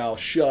 keep your mouth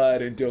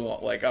shut and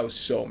don't like. I was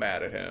so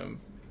mad at him.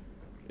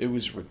 It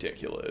was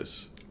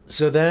ridiculous.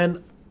 So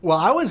then, well,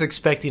 I was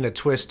expecting a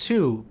twist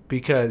too,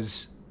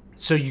 because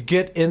so you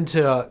get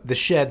into the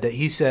shed that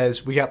he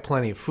says, we got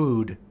plenty of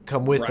food,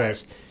 come with Right.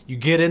 us. You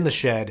get in the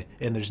shed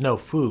and there's no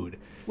food.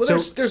 Well,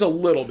 so there's a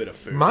little bit of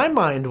food. my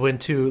mind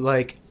went to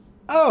like,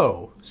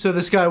 oh, so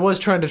this guy was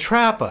trying to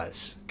trap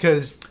us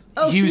because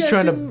he was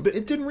trying to.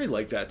 It didn't read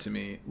like that to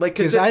me. Like,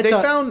 because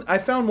 'Cause I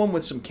found one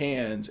with some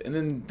cans, and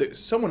then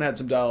someone had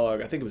some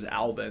dialogue. I think it was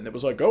Alvin that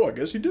was like, "Oh, I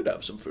guess he did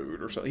have some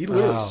food or something." He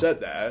literally Oh. said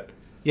that.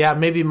 Yeah,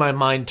 maybe my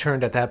mind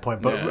turned at that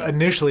point. But Yeah.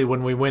 initially,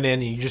 when we went in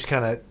and you just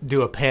kind of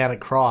do a pan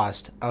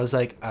across, I was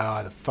like,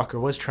 oh, the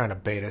fucker was trying to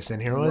bait us in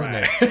here,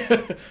 wasn't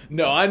he?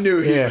 No, I knew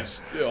he Yeah.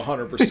 was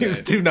 100%. He was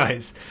too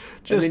nice.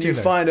 Just and then too you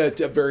nice. find a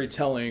very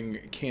telling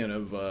can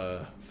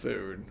of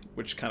food,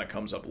 which kind of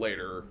comes up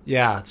later.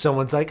 Yeah,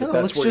 someone's like, oh,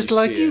 that's looks where just you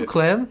like see you, it.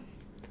 Clem.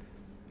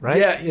 Right?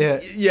 Yeah,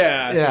 I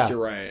Yeah. think you're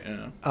right.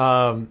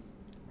 Yeah.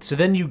 So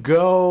then you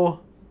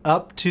go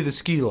up to the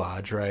ski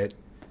lodge, right?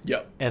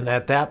 Yep. And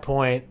at that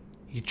point,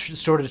 you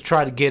sort of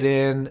try to get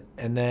in,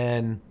 and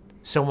then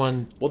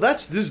someone... Well,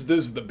 this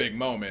is the big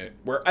moment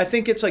where I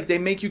think it's like they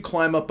make you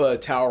climb up a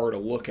tower to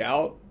look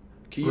out.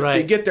 They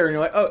Right. get there and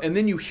you're like, oh, and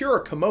then you hear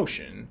a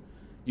commotion.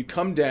 You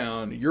come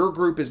down. Your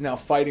group is now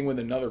fighting with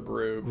another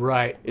group.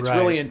 Right, It's right.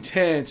 really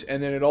intense,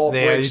 and then it all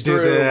Yeah, breaks you do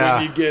through that.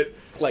 when you get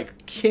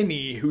like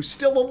Kenny, who's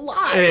still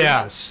alive.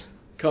 Yes.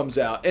 Comes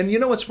out. And you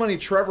know what's funny?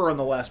 Trevor on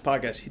the last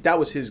podcast, that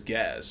was his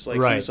guess. Like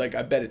Right. he was like,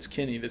 I bet it's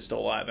Kenny that's still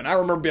alive. And I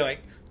remember being like,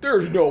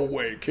 there's no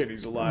way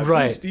Kenny's alive.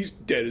 Right. He's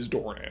dead as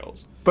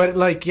doornails. But,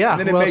 like, yeah,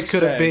 then who it else makes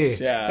could it be? sense,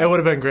 yeah. It would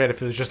have been great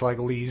if it was just, like,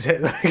 Lee's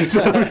hit.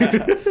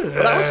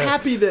 But I was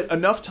happy that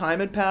enough time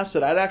had passed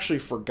that I'd actually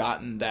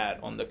forgotten that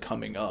on the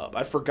coming up.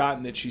 I'd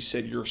forgotten that she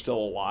said you're still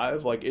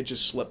alive. Like, it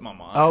just slipped my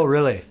mind. Oh,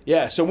 really?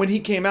 Yeah, so when he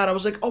came out, I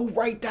was like, oh,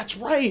 right, that's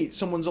right.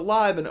 Someone's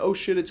alive, and oh,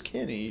 shit, it's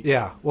Kenny.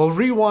 Yeah. Well,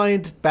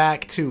 rewind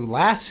back to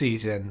last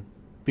season,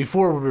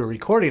 before we were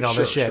recording all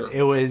this Sure, shit, sure.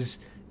 it was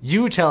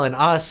you telling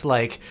us,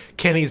 like,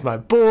 Kenny's my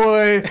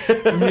boy,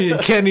 me and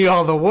Kenny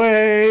all the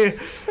way,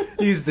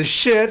 he's the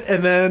shit,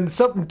 and then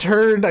something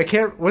turned,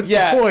 what's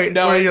Yeah, the point?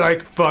 no, where you're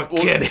like, fuck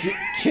Well, Kenny.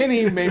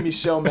 Kenny made me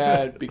so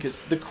mad because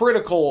the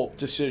critical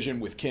decision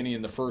with Kenny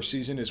in the first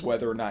season is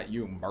whether or not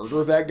you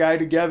murder that guy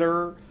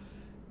together.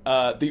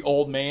 the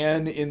old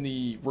man in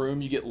the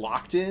room you get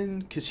locked in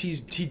because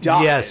he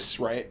dies, Yes.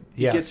 right?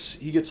 Yes.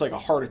 He gets like a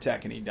heart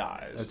attack and he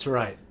dies. That's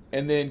right.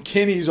 And then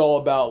Kenny's all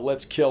about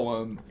let's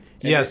kill him.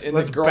 And Yes, and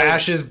let's the girls-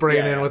 bash his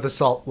brain yeah. in with a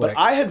salt lick.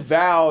 But I had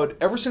vowed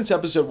ever since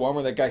episode 1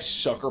 where that guy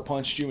sucker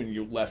punched you and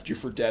you left you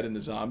for dead in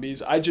the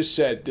zombies. I just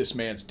said this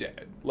man's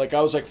dead. Like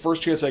I was like,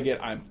 first chance I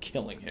get, I'm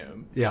killing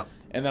him. Yeah.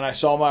 And then I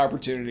saw my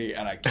opportunity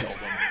and I killed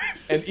him.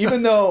 And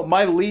even though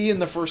my Lee in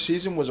the first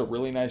season was a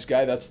really nice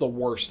guy, that's the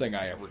worst thing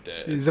I ever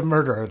did. He's a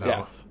murderer, though.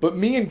 Yeah. But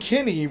me and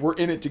Kenny were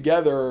in it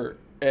together,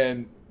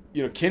 and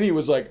Kenny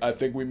was like, "I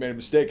think we made a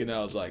mistake," and then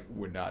I was like,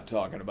 "We're not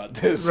talking about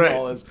this Right. and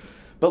all this."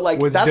 But like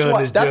What's that's done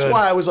why is that's done.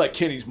 why I was like,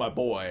 Kenny's my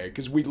boy,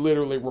 because we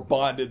literally were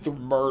bonded through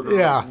murder.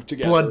 Yeah,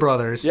 together. blood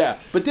brothers. Yeah.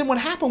 But then what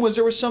happened was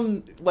there was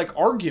some like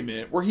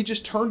argument where he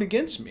just turned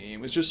against me.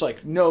 It was just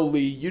like, "No, Lee,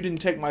 you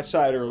didn't take my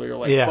side earlier.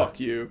 Like, Yeah. fuck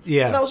you."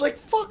 Yeah. And I was like,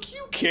 "Fuck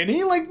you,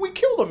 Kenny! Like, we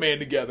killed a man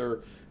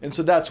together." And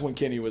so that's when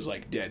Kenny was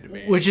like dead to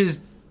me. Which is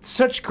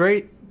such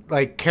great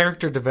like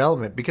character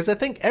development, because I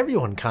think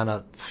everyone kind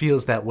of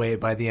feels that way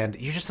by the end.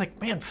 You're just like,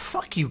 man,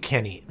 fuck you,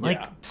 Kenny. Like,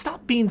 Yeah.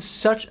 stop being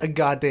such a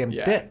goddamn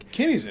yeah. dick.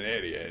 Kenny's an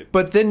idiot.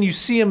 But then you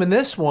see him in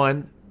this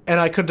one, and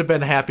I couldn't have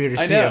been happier to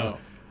see him. know.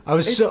 I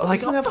was so like,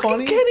 isn't oh, that fucking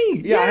funny?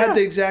 Kenny. Yeah, I had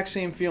the exact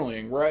same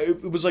feeling where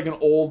it was like an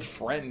old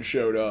friend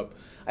showed up.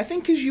 I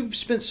think because you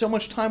spent so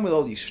much time with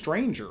all these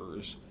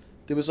strangers,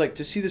 there was like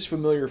to see this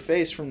familiar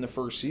face from the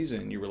first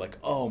season. You were like,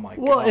 oh my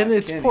god. Well, and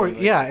it's Kenny. poor,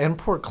 Like, yeah, and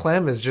poor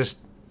Clem is just,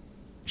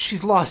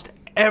 she's lost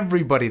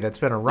everybody that's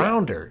been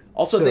around her.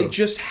 Also, So- they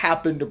just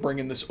happened to bring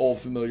in this old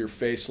familiar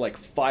face like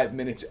 5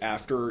 minutes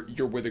after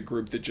you're with a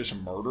group that just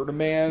murdered a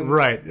man.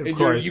 Right, of and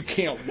course. You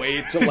can't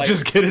wait to like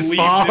Just get as leave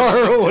far them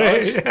in the away,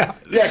 dust. yeah.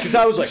 Yeah, because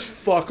I was like,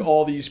 fuck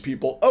all these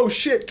people. Oh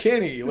shit,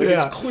 Kenny. Like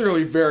Yeah. it's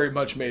clearly very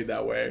much made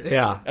that way.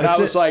 Yeah. And I That's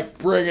was it. like,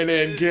 bring it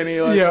in,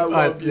 Kenny. Like, yeah, I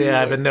love you. yeah, I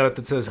have a Like- note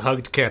that says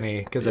hugged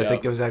Kenny, because I Yeah.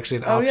 think it was actually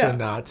an Oh, option yeah.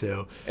 not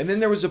to. And then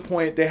there was a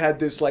point they had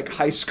this like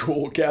high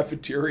school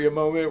cafeteria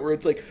moment where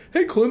it's like,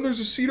 hey, Clem, there's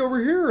a seat over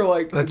here.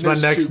 Like That's and my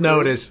there's next two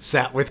note groups. is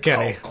sat with Oh,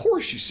 Kenny. of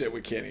course you sit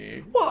with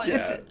Kenny. Well, Yeah.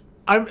 it's,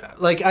 I'm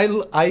like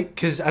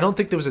because I don't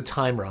think there was a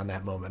timer on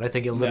that moment. I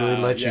think it literally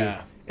No, let you.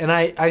 yeah. And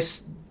I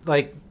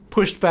like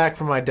pushed back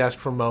from my desk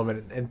for a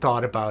moment and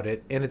thought about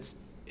it, and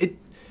it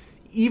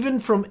even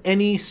from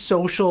any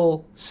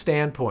social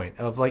standpoint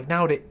of like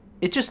now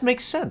it just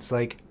makes sense.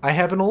 Like I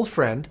have an old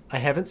friend, I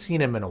haven't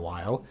seen him in a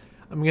while.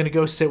 I'm gonna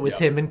go sit with Yep.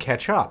 him and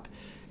catch up.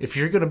 If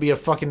you're gonna be a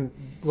fucking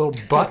little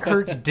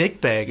butthurt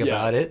dickbag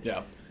about it,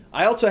 Yeah.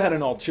 I also had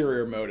an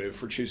ulterior motive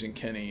for choosing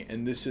Kenny,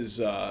 and this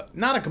is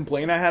not a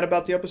complaint I had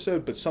about the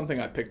episode, but something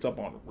I picked up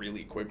on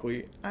really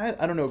quickly. I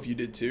don't know if you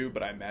did too,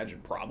 but I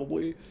imagine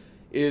probably,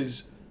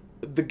 is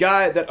the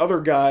guy, that other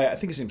guy, I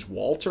think his name's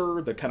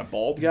Walter, the kind of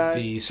bald guy.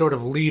 the sort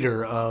of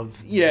leader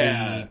of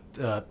Yeah.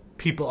 the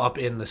people up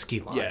in the ski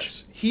lodge.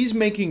 Yes. He's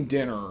making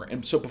dinner,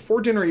 and so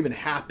before dinner even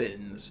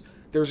happens,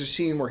 there's a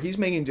scene where he's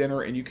making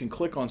dinner and you can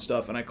click on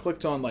stuff, and I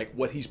clicked on like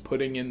what he's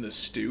putting in the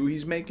stew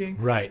he's making.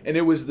 Right. And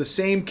it was the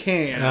same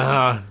can.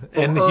 from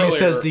And he earlier.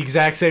 says the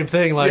exact same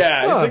thing. Like,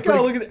 Yeah, it's like, pretty-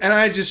 oh, look at that. And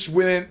I just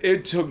went,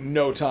 it took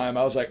no time.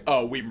 I was like,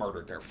 oh, we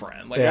murdered their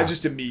friend. Like, Yeah. I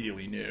just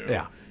immediately knew.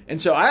 Yeah.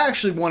 And so I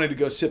actually wanted to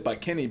go sit by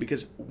Kenny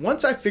because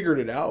once I figured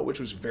it out,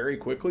 which was very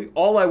quickly,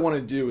 all I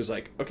wanted to do was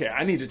like, okay,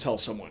 I need to tell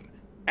someone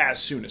as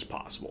soon as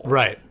possible.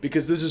 Right.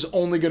 Because this is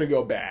only going to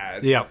go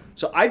bad. Yep.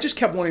 So I just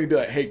kept wanting to be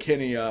like, hey,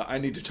 Kenny, I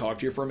need to talk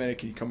to you for a minute.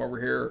 Can you come over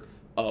here?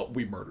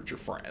 We murdered your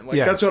friend. Like,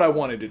 Yes. that's what I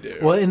wanted to do.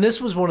 Well, and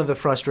this was one of the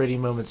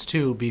frustrating moments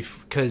too,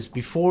 because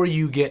before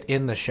you get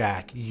in the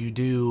shack, you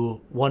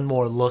do one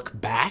more look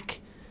back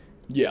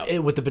Yeah.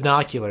 with the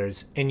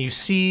binoculars, and you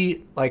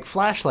see like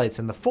flashlights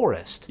in the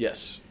forest.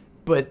 Yes.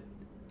 But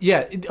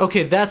yeah,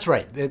 okay, that's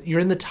right. You're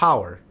in the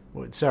tower.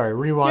 Sorry,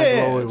 rewind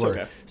Yeah, where we it's were.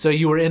 okay. So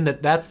you were in the.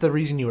 That's the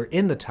reason you were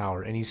in the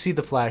tower, and you see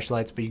the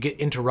flashlights, but you get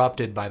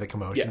interrupted by the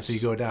commotion, Yes. so you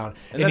go down,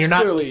 And that's you're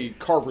not clearly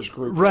Carver's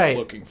group right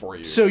looking for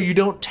you. So you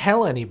don't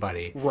tell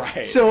anybody.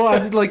 Right. So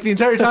I'm like the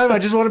entire time, I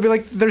just want to be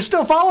like, they're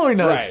still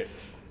following us. Right.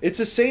 It's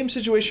the same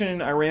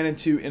situation I ran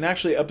into in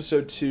actually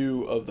episode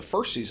 2 of the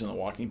first season of The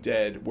Walking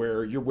Dead,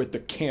 where you're with the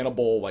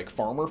cannibal like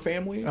farmer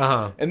family,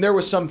 and there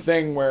was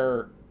something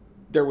where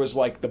there was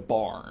like the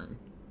barn,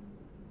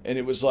 and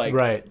it was like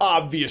Right.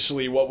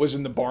 obviously what was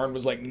in the barn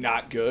was like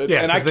not good.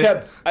 Yeah, and I 'cause they-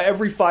 kept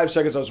every 5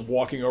 seconds I was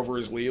walking over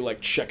his Lee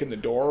like checking the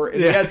door, and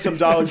he Yeah. had some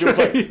dialogue that was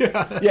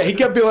like, yeah, he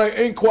kept being like,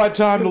 ain't quite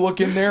time to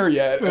look in there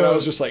yet, and I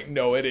was just like,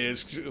 no, it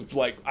is.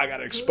 Like I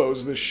gotta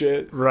expose this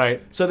shit.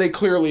 Right. So they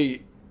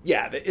clearly,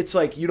 yeah, it's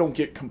like you don't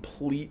get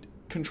complete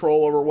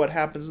control over what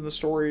happens in the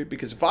story,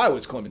 because if I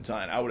was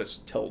Clementine, I would have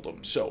told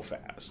them so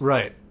fast.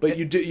 Right. But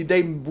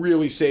they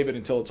really save it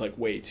until it's like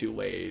way too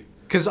late.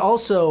 Because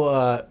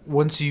also,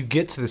 once you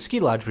get to the ski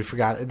lodge, we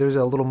forgot, there's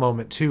a little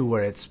moment too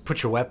where it's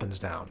put your weapons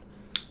down.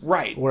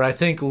 Right. Where I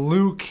think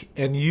Luke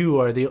and you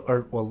are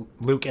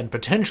Luke and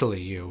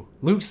potentially you.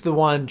 Luke's the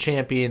one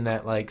champion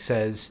that like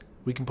says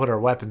we can put our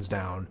weapons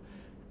down,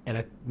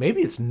 and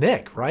maybe it's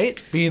Nick,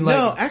 right? Being like,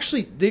 no,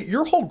 actually,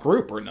 your whole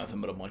group are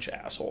nothing but a bunch of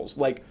assholes.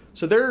 Like,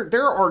 so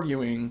they're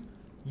arguing.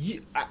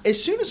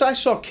 As soon as I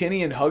saw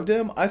Kenny and hugged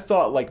him, I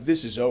thought like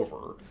this is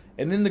over.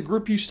 And then the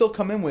group you still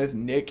come in with,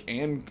 Nick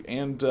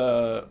and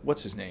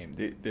what's his name?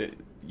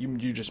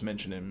 You just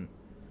mentioned him,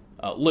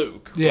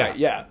 Luke. Yeah, right?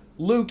 Yeah.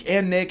 Luke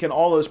and Nick and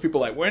all those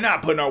people like, we're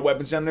not putting our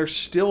weapons down. They're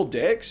still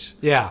dicks.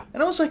 Yeah.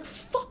 And I was like,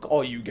 fuck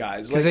all you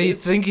guys. Because like, I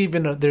think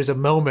even there's a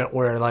moment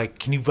where like,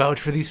 can you vouch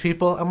for these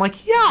people? I'm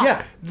like,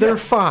 yeah, they're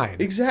fine.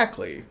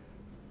 Exactly.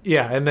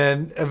 Yeah, and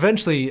then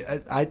eventually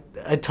I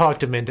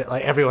talked him into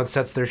like everyone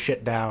sets their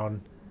shit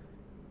down.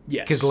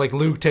 Yes. Because like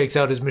Luke takes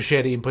out his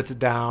machete and puts it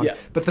down. Yeah.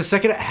 But the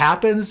second it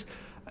happens,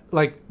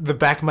 like the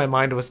back of my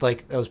mind was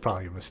like, that was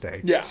probably a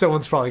mistake. Yeah.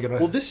 Someone's probably gonna.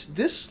 Well,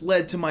 this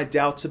led to my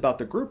doubts about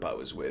the group I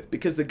was with,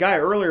 because the guy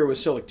earlier was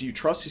so like, do you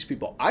trust these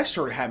people? I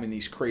started having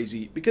these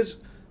crazy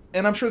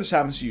and I'm sure this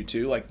happens to you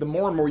too. Like the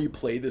more and more you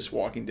play this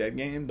Walking Dead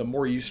game, the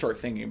more you start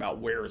thinking about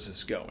where is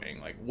this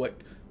going? Like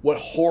what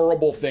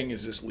horrible thing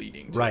is this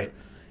leading to? Right.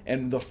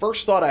 And the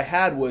first thought I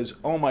had was,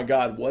 oh my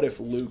God, what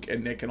if Luke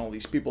and Nick and all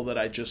these people that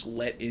I just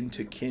let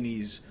into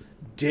Kenny's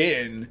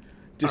den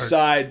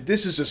decide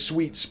this is a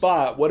sweet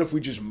spot? What if we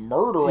just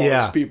murder all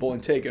these people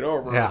and take it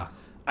over? Yeah.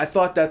 I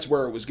thought that's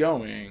where it was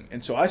going.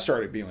 And so I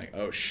started being like,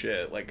 oh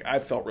shit, like I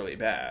felt really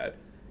bad.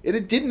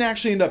 It didn't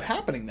actually end up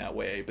happening that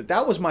way, but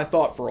that was my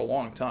thought for a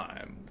long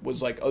time.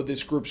 Was like, oh,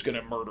 this group's going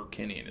to murder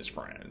Kenny and his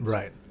friends.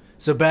 Right.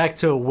 So back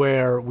to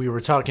where we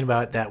were talking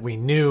about that we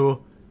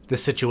knew the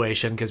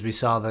situation because we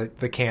saw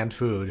the canned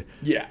food.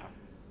 Yeah.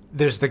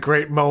 There's the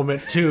great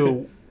moment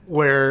too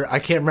where I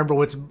can't remember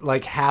what's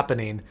like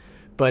happening,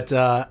 but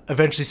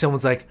eventually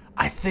someone's like,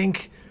 I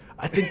think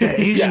that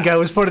Asian guy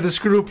was part of this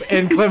group,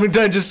 and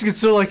Clementine just gets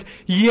so like,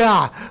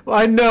 yeah,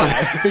 I know.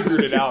 I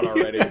figured it out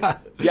already.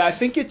 Yeah, I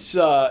think it's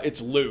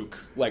Luke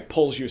like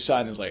pulls you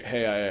aside and is like,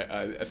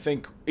 hey, I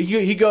think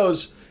he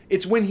goes.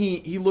 It's when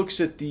he looks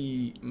at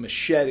the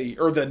machete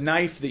or the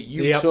knife that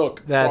you took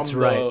from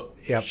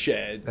the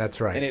shed. That's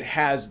right. And it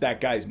has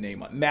that guy's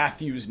name on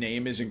Matthew's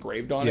name is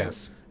engraved on it.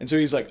 Yes. And so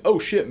he's like, oh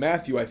shit,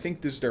 Matthew, I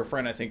think this is their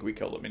friend. I think we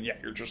killed him. And yeah,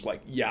 you're just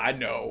like, yeah, I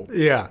know.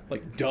 Yeah.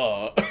 Like,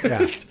 duh.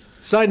 Yeah.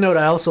 Side note,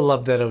 I also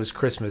loved that it was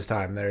Christmas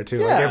time there too.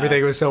 Yeah. Like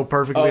everything was so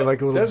perfectly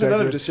like a little. That's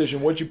another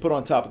decision. What'd you put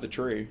on top of the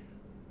tree?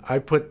 I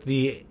put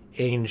the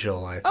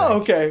angel, I think.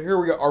 Oh, okay. Here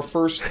we go. Our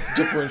first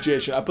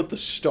differentiation. I put the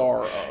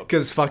star up.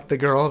 Because fuck the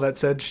girl that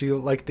said she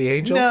liked the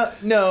angel?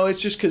 No,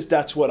 it's just because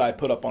that's what I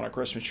put up on a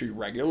Christmas tree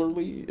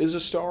regularly is a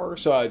star.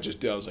 So I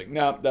was like,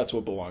 nah, that's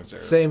what belongs there.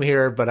 Same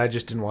here, but I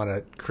just didn't want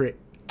to create...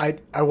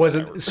 I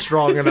wasn't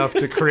strong enough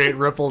to create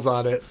ripples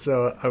on it,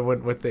 so I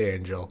went with the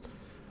angel.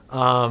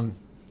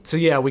 So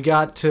yeah, we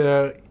got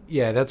to...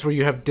 Yeah, that's where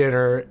you have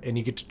dinner, and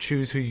you get to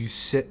choose who you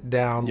sit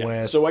down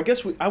with. So I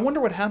guess I wonder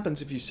what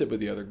happens if you sit with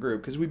the other group,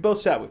 because we both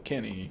sat with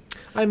Kenny.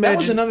 I imagine... That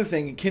was another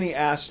thing. Kenny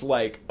asked,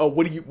 like, "Oh,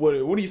 what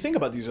do you think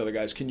about these other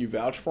guys? Can you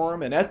vouch for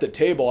them?" And at the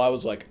table, I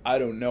was like, "I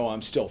don't know.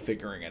 I'm still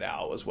figuring it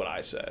out." Was what I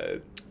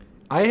said.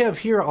 I have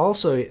here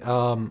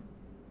also,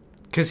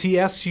 because he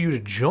asks you to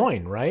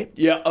join, right?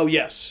 Yeah. Oh,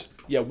 yes.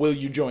 Yeah. Will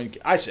you join?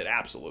 I said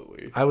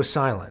absolutely. I was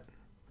silent.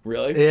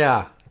 Really?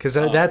 Yeah, because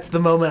that's the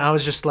moment I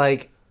was just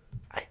like.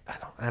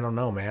 I don't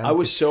know, man. I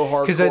was so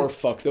hardcore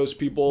fuck those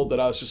people that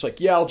I was just like,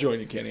 yeah, I'll join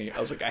you, Kenny. I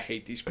was like, I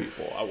hate these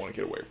people. I want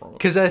to get away from them.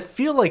 Because I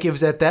feel like it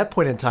was at that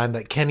point in time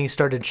that Kenny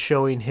started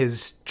showing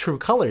his true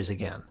colors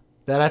again.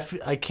 That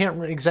I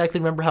can't exactly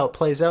remember how it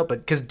plays out, but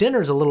because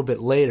dinner's a little bit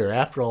later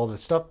after all the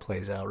stuff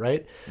plays out,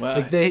 right? Well,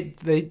 like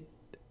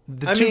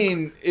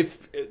mean,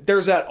 if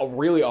there's that a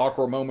really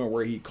awkward moment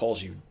where he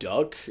calls you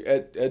Duck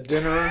at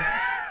dinner.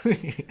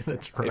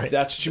 That's right. If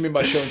that's what you mean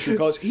by showing true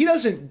colors, he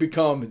doesn't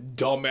become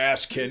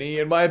dumbass Kenny,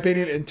 in my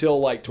opinion, until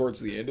like towards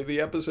the end of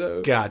the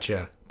episode.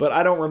 Gotcha. But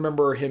I don't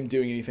remember him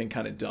doing anything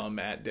kind of dumb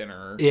at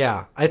dinner.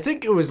 Yeah, I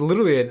think it was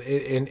literally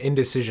an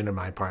indecision on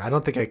my part. I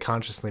don't think I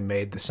consciously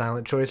made the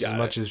silent choice as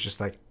much as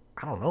just like,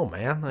 I don't know,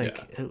 man.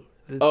 Like,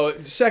 the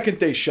second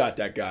they shot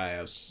that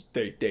guy,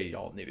 they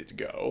all needed to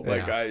go.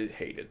 Like, I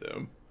hated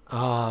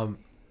them.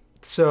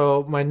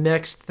 So my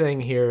next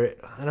thing here,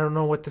 I don't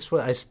know what this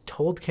was. I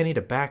told Kenny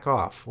to back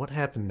off. What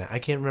happened? I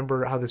can't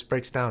remember how this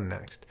breaks down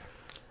next.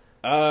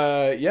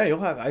 Yeah,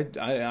 you'll have.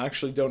 I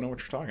actually don't know what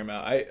you're talking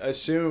about. I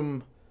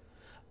assume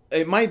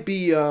it might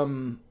be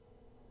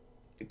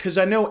because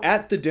I know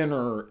at the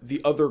dinner the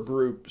other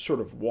group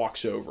sort of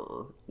walks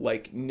over,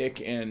 like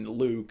Nick and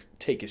Luke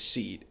take a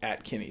seat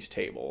at Kenny's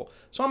table.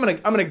 So I'm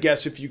gonna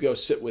guess if you go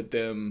sit with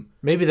them,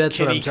 maybe that's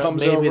Kenny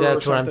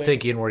what I'm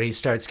thinking, where he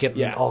starts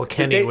getting all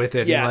Kenny with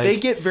it. Yeah, they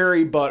get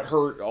very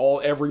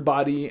butthurt,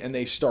 everybody, and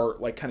they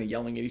start like kind of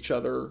yelling at each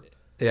other.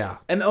 Yeah,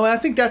 and I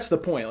think that's the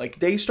point. Like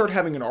they start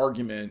having an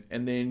argument,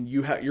 and then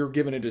you're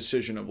given a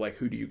decision of like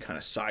who do you kind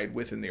of side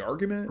with in the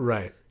argument,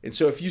 right? And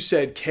so if you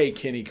said, "Hey,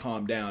 Kenny,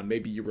 calm down,"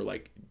 maybe you were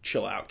like,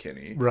 "Chill out,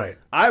 Kenny." Right.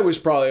 I was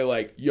probably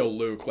like, "Yo,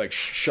 Luke, like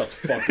shut the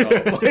fuck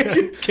up,"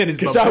 like, Kenny's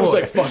because I was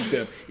like, "Fuck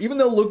them." Even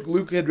though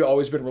Luke had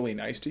always been really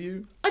nice to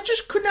you, I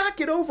just could not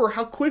get over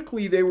how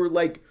quickly they were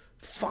like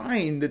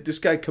find that this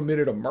guy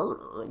committed a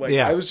murder. Like,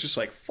 Yeah. I was just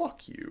like,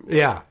 fuck you.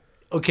 Yeah.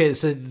 Okay,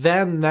 so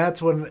then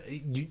that's when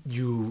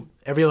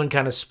everyone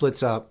kind of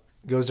splits up,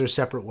 goes their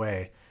separate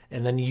way,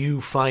 and then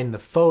you find the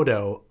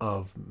photo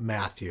of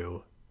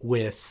Matthew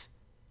with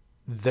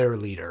their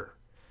leader,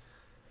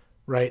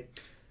 right?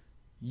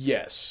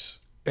 Yes.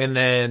 And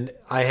then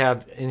I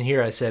have in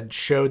here, I said,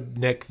 showed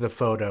Nick the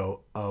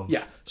photo of...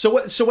 Yeah.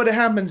 So what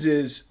happens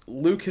is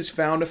Luke has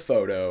found a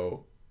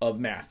photo of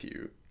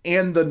Matthew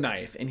and the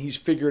knife, and he's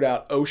figured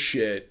out, oh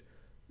shit,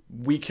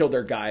 we killed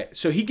our guy.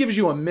 So he gives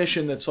you a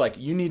mission that's like,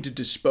 you need to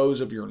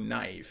dispose of your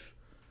knife.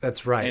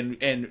 That's right.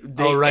 And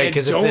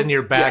because it's in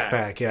your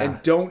backpack, yeah.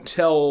 And don't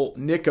tell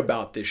Nick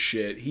about this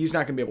shit. He's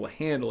not going to be able to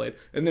handle it.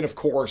 And then, of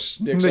course,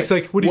 Nick's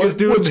like, what are you guys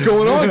doing? What's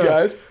going on,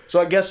 guys? So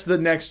I guess the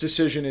next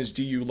decision is,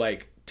 do you,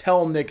 like,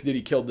 tell Nick that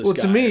he killed this guy? Well,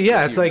 to me,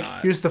 yeah, Or it's do you like,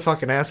 not? here's the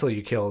fucking asshole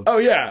you killed. Oh,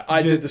 yeah,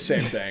 I did the same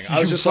thing. I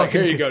was just like,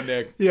 here you go,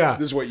 Nick. Yeah.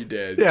 This is what you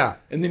did. Yeah.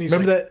 And then he's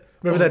Remember like... that?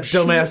 Remember that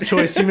dumbass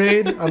choice you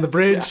made on the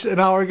bridge an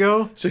hour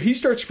ago? So he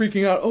starts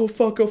freaking out. Oh,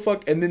 fuck, oh,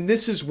 fuck. And then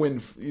this is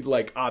when,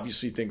 like,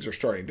 obviously things are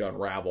starting to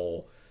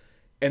unravel.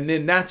 And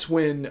then that's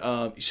when,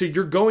 so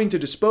you're going to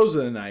dispose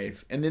of the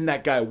knife, and then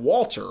that guy,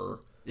 Walter,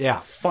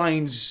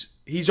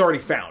 he's already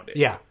found it.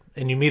 Yeah.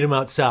 And you meet him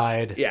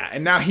outside. Yeah,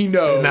 and now he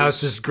knows. And now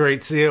it's just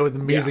great scene with the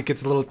music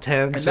gets a little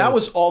tense. And that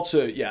was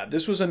also,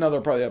 this was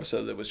another part of the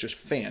episode that was just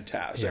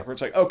fantastic. Yeah. Where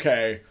it's like,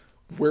 okay,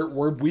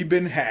 we've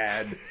been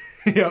had.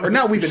 Yeah. Or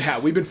not we've been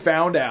had. We've been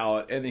found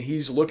out, and then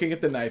he's looking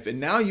at the knife,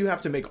 and now you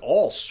have to make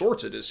all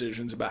sorts of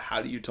decisions about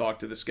how do you talk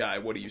to this guy,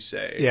 what do you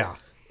say? Yeah.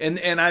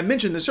 And I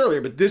mentioned this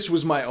earlier, but this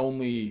was my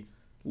only,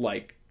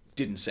 like,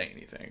 didn't say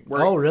anything.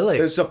 Where Oh, really?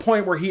 There's a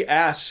point where he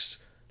asks,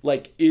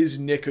 like, is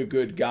Nick a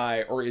good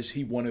guy, or is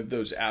he one of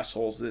those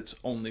assholes that's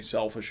only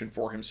selfish and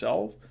for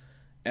himself?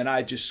 And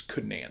I just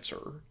couldn't answer.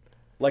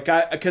 Like,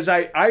 because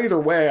either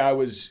way, I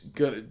was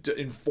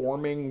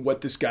informing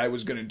what this guy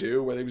was going to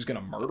do, whether he was going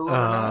to murder him or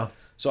not.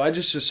 So I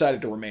just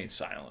decided to remain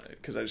silent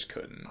because I just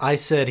couldn't. I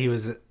said he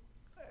was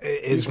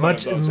as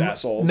much one of those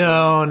assholes.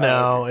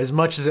 No, as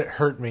much as it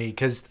hurt me,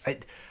 because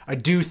I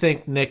do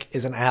think Nick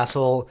is an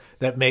asshole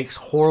that makes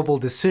horrible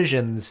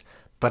decisions,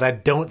 but I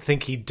don't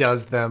think he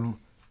does them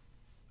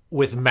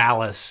with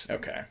malice.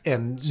 Okay.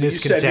 And So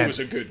miscontent. you said he was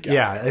a good guy.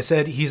 Yeah, I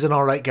said he's an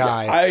all right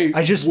guy.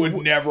 I just would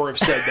never have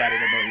said that in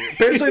a million years.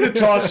 Basically, the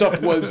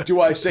toss-up was,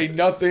 do I say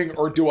nothing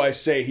or do I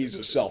say he's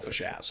a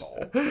selfish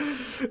asshole?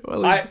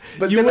 Well,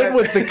 but you went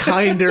with the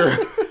kinder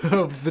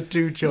of the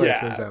two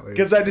choices, at least.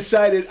 Because I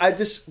decided,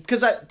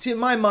 to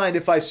my mind,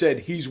 if I said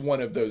he's one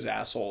of those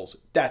assholes,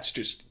 that's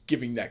just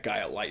giving that guy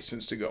a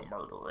license to go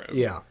murder him.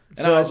 Yeah.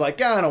 And I was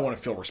like, I don't want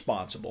to feel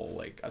responsible,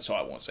 so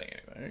I won't say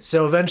anything.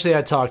 So eventually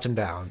I talked him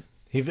down.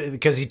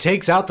 Because he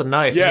takes out the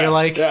knife, and you're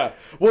like... Yeah.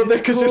 Well,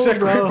 because cool, there's that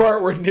great bro.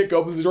 part where Nick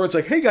opens the door, it's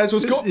like, hey guys,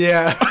 what's going on?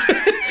 Yeah.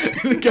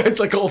 And the guy's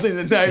like holding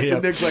the knife, Yep.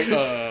 and Nick's like,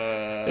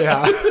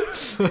 Yeah.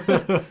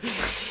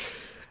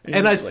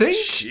 And I like, think...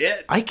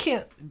 shit. I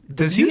can't...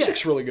 The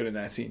music's really good in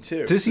that scene,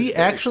 too. Does he It's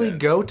very actually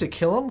tense. go to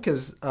kill him?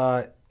 Because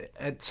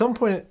at some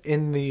point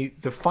in the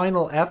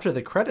final, after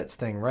the credits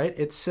thing, right?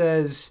 It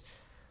says...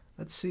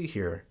 Let's see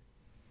here.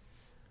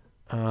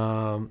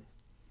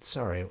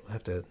 Sorry, I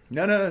have to...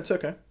 No, it's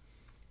okay.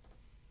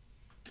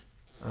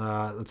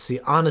 Let's see.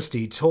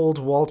 Honesty told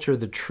Walter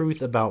the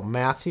truth about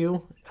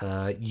Matthew.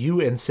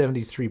 You and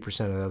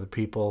 73% of the other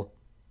people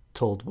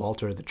told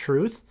Walter the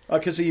truth.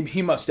 Because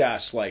he must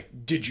ask,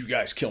 like, did you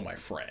guys kill my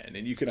friend?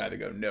 And you can either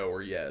go no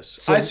or yes.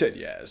 So- I said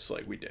yes,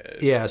 like we did.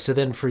 Yeah, so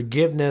then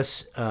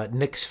forgiveness,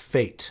 Nick's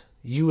fate.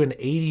 You and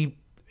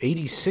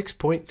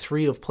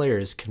 86.3 of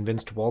players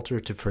convinced Walter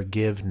to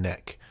forgive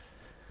Nick.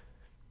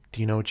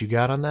 Do you know what you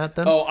got on that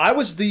then? Oh, I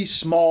was the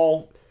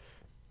small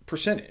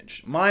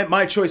percentage.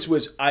 My choice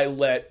was I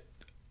let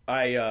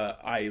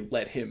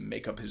him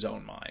make up his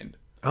own mind.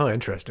 Oh,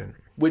 interesting.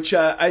 Which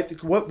I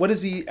think what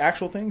is the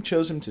actual thing?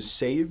 Chose him to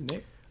save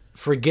Nick.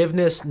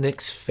 Forgiveness,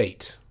 Nick's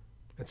fate.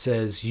 It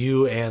says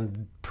you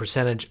and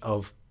percentage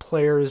of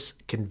players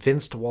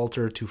convinced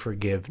Walter to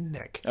forgive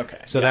Nick. Okay,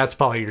 So yeah. that's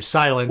probably your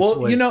silence. Well,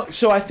 was-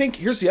 so I think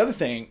here's the other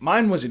thing.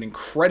 Mine was an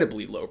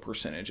incredibly low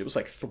percentage. It was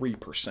like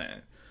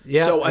 3%.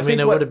 Yeah, So I mean,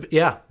 it would have.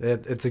 Yeah,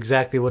 it's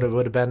exactly what it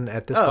would have been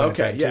at this point. Oh, in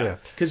okay, time, yeah.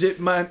 too. Because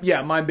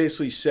mine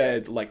basically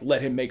said like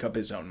let him make up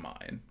his own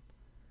mind.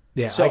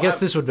 Yeah, So I guess I'm-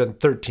 this would have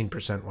been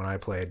 13% when I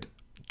played.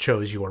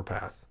 Chose your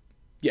path.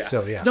 Yeah.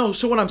 So, yeah. No,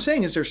 so what I'm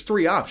saying is there's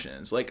three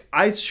options. Like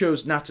I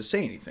chose not to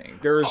say anything.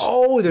 There's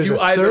there's you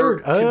a either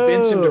third.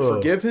 convince him to Oh.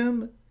 forgive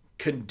him,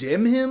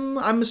 condemn him,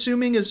 I'm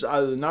assuming is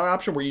another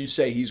option where you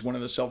say he's one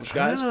of the selfish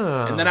guys.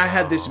 And then I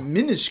had this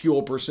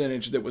minuscule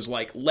percentage that was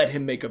like let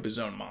him make up his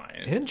own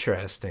mind.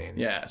 Interesting.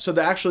 Yeah. So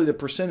the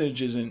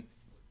percentage isn't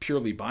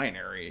purely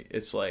binary.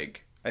 It's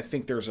like I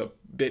think there's a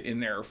bit in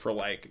there for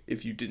like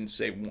if you didn't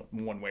say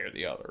one way or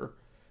the other.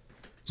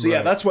 So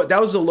yeah, Right.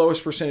 that was the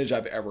lowest percentage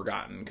I've ever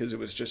gotten because it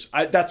was just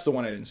that's the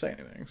one I didn't say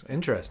anything. So,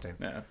 Interesting.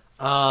 yeah.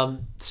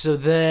 So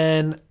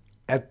then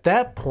at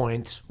that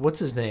point, what's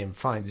his name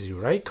finds you,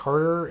 right?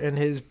 Carter and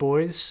his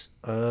boys.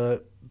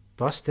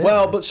 bust in.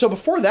 Well, but so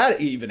before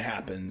that even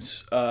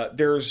happens,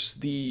 there's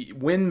the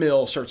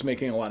windmill starts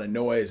making a lot of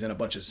noise and a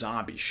bunch of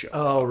zombies show.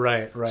 Oh,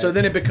 right. So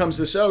then it becomes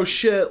this, oh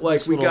shit,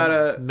 like we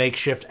gotta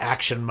makeshift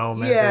action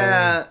moment.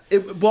 Yeah.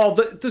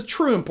 The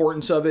true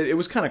importance of it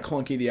was kind of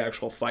clunky, the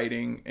actual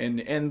fighting,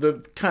 and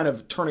the kind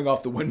of turning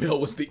off the windmill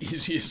was the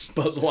easiest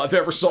puzzle I've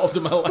ever solved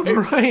in my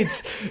life.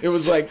 Right. It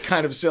was like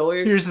kind of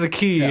silly. Here's the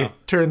key. Yeah.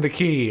 Turn the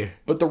key.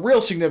 But the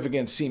real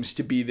significance seems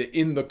to be that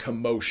in the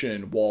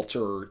commotion,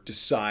 Walter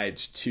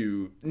decides to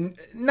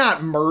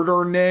not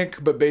murder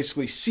Nick, but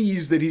basically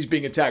sees that he's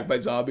being attacked by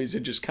zombies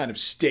and just kind of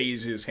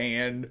stays his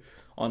hand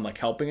on like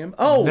helping him.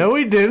 Oh no,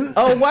 he didn't.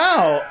 Oh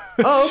wow.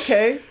 Oh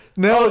okay.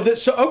 No.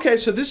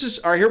 So this is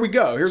all right. Here we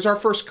go. Here's our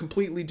first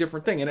completely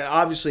different thing, and it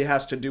obviously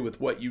has to do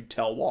with what you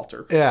tell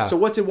Walter. Yeah. So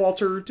what did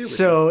Walter do?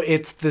 So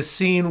it's the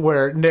scene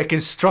where Nick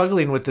is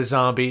struggling with the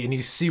zombie, and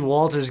you see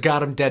Walter's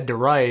got him dead to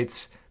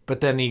rights, but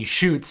then he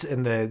shoots,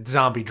 and the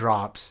zombie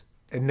drops,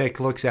 and Nick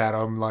looks at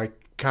him like,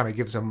 kind of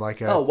gives him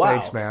like a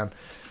thanks, man.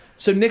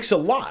 So Nick's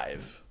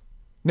alive.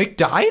 Nick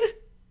died?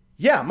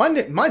 Yeah, my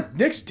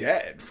Nick's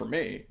dead for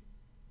me.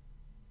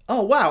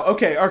 Oh wow.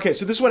 Okay.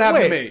 So this is what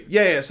happened to me.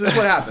 Yeah. So this is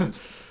what happens.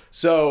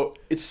 So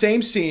it's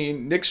same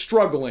scene. Nick's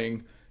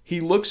struggling. He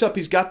looks up.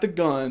 He's got the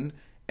gun,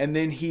 and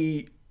then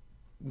he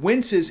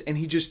winces, and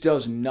he just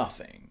does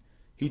nothing.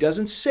 He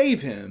doesn't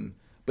save him,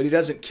 but he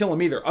doesn't kill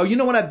him either. Oh, you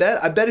know what I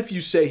bet? I bet if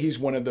you say he's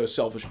one of those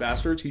selfish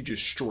bastards, he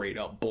just straight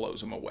up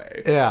blows him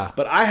away. Yeah.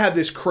 But I have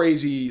this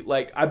crazy,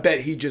 like, I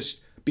bet he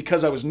just,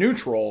 because I was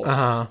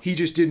neutral, he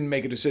just didn't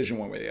make a decision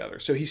one way or the other.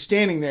 So he's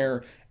standing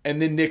there,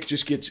 and then Nick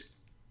just gets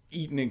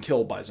eaten and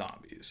killed by zombies.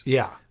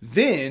 Yeah.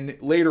 Then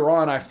later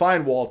on, I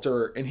find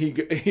Walter, and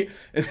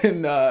and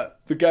then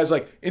the guy's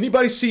like,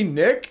 "Anybody see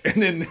Nick?"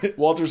 And then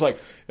Walter's like,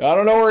 "I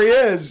don't know where he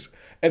is."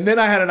 And then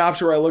I had an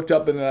option where I looked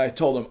up and then I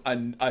told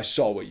him, I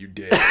saw what you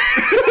did.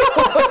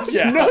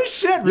 Yeah. No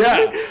shit, really?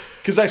 Yeah.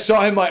 Because I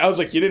saw him, like, I was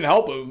like, you didn't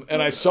help him.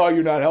 And I saw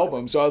you not help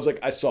him. So I was like,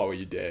 I saw what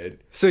you did.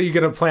 So you're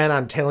going to plan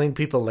on telling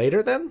people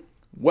later then?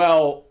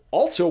 Well,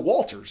 also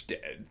Walter's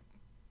dead.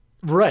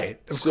 Right,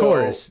 of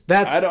course.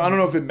 I don't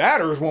know if it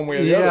matters one way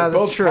or the other.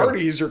 Both true.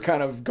 parties are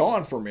kind of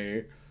gone for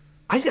me.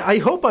 I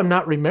hope I'm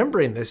not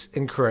remembering this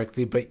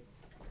incorrectly, but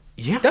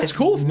yeah, that's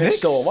cool if Nick's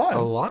still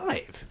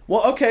alive.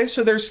 Well, okay,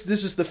 so this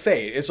is the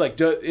fate. It's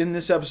like, in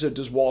this episode,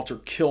 does Walter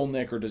kill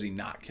Nick or does he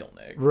not kill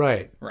Nick?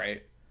 Right.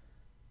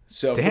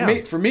 So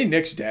for me,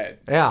 Nick's dead.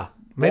 Yeah.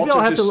 Maybe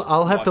Walter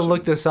I'll have to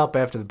look this up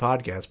after the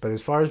podcast. But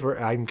as far as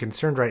I'm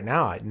concerned right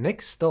now,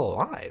 Nick's still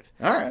alive.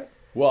 All right.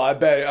 Well, I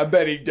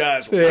bet he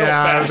dies real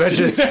fast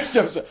in the next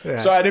episode. Yeah.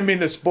 So I didn't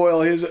mean to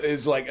spoil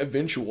his like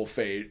eventual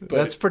fate. But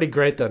that's pretty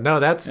great though. No,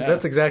 that's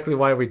exactly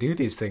why we do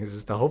these things,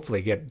 is to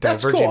hopefully get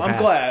diverging. That's cool. I'm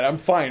glad. I'm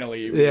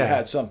finally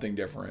had something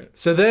different.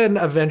 So then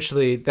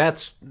eventually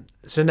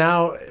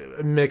now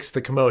mix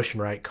the commotion,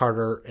 right?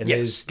 Carter and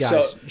his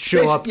guys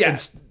show up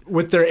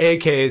with their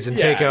AKs and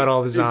take out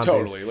all the zombies.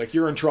 Totally. Like,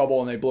 you're in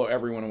trouble and they blow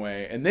everyone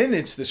away. And then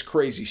it's this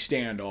crazy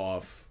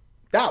standoff.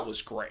 That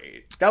was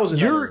great. That was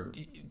another...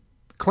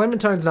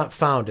 Clementine's not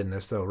found in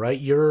this, though, right?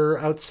 You're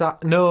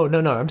outside. No.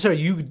 I'm sorry.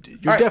 You're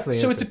definitely.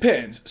 So it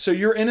depends. So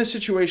you're in a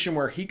situation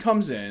where he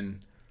comes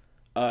in,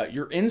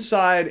 you're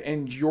inside,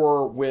 and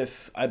you're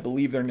with, I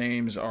believe their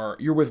names are,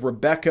 you're with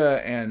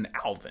Rebecca and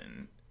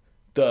Alvin,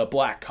 the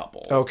black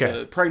couple. Okay.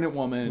 The pregnant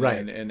woman,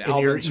 right. and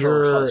Alvin's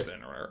her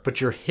husband. But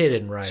you're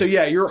hidden, right? So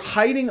yeah, you're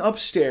hiding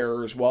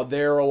upstairs while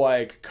they're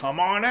like, "Come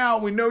on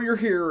out, we know you're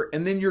here."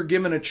 And then you're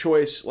given a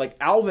choice. Like,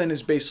 Alvin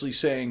is basically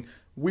saying,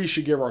 we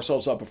should give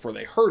ourselves up before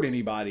they hurt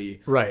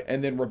anybody. Right.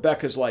 And then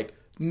Rebecca's like,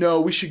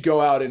 no, we should go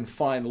out and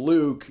find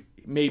Luke.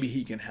 Maybe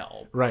he can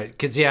help. Right.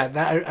 Because,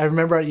 I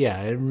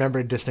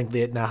remember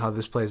distinctly now how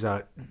this plays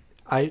out.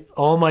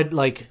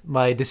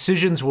 My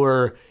decisions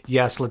were,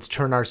 yes, let's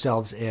turn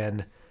ourselves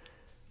in,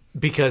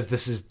 because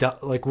this is,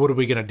 like, what are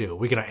we going to do?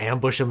 We're going to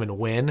ambush him and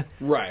win?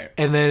 Right.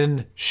 And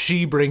then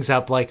she brings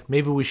up, like,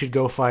 maybe we should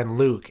go find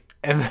Luke.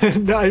 And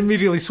then I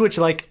immediately switch,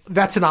 like,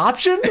 that's an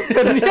option?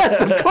 And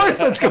yes, of course,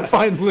 let's go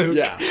find Luke.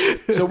 Yeah.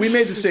 So we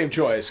made the same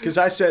choice, because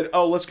I said,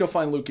 oh, let's go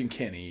find Luke and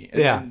Kenny.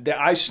 And then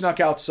I snuck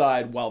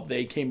outside while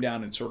they came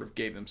down and sort of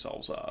gave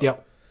themselves up.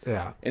 Yep.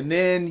 Yeah. And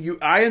then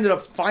I ended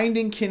up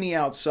finding Kenny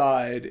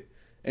outside,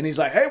 and he's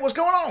like, hey, what's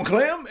going on,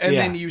 Clem? And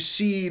then you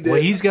see that...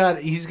 Well, he's got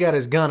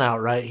his gun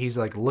out, right? He's,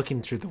 like,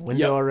 looking through the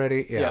window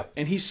already. Yeah.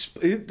 And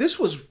this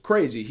was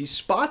crazy. He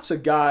spots a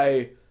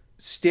guy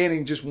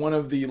standing, just one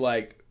of the,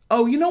 like...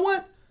 Oh, you know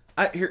what?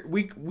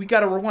 We got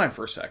to rewind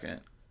for a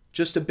second,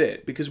 just a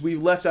bit, because we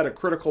left out a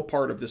critical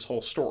part of this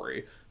whole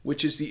story,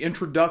 which is the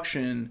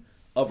introduction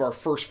of our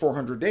first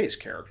 400 Days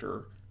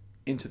character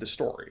into the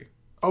story.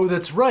 Oh,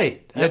 that's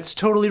right. Yep. That's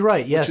totally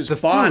right. Yes, which is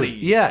Bonnie.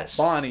 Food. Yes,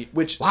 Bonnie.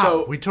 Which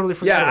we totally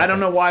forgot. Yeah, about I don't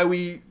know why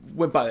we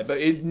went by that, but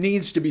it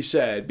needs to be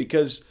said,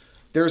 because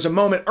there's a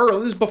moment early.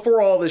 This is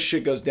before all this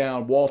shit goes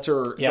down.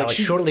 Walter,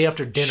 shortly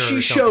after dinner,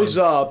 she shows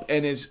up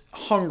and is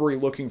hungry,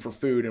 looking for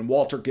food, and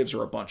Walter gives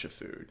her a bunch of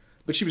food.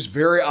 But she was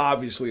very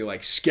obviously,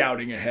 like,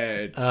 scouting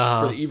ahead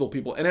for the evil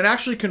people. And it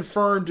actually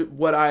confirmed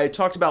what I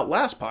talked about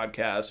last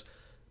podcast,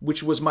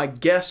 which was my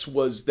guess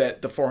was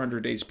that the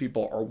 400 Days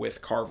people are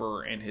with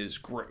Carver and his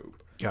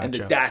group. Gotcha.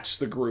 And that's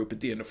the group at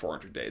the end of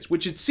 400 Days,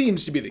 which it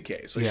seems to be the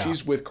case. Like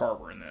she's with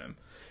Carver and them.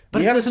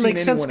 But it doesn't make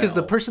sense because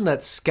the person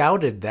that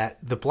scouted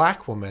the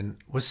black woman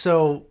was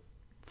so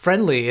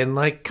friendly and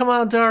like, come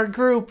on to our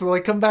group, or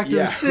like, come back to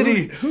the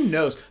city. Who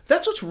knows?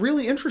 That's what's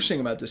really interesting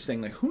about this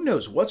thing. Like, who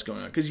knows what's going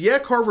on? Because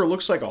Carver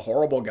looks like a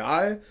horrible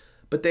guy,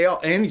 but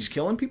and he's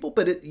killing people.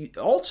 But it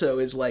also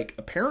is like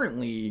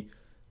apparently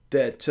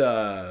that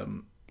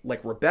like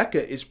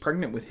Rebecca is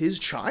pregnant with his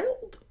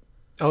child.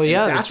 Oh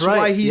yeah, that's right.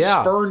 why he's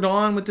spurned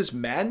on with this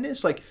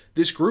madness. Like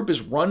this group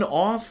is run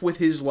off with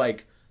his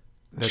like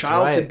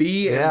child to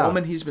be and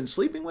woman he's been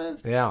sleeping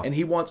with. Yeah, and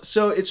he wants.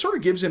 So it sort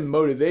of gives him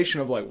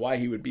motivation of like why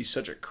he would be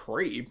such a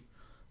creep,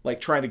 like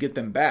trying to get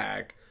them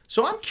back.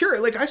 So I'm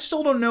curious. Like I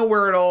still don't know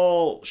where it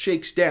all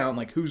shakes down.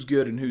 Like who's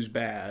good and who's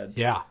bad.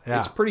 Yeah.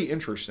 It's pretty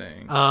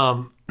interesting.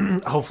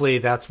 Hopefully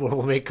that's what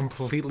will make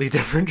completely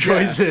different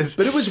choices.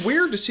 But it was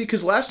weird to see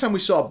because last time we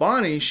saw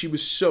Bonnie, she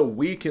was so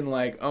weak and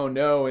like, oh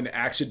no, and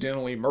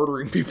accidentally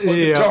murdering people in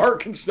the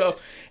dark and stuff.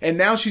 And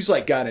now she's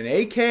like got an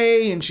AK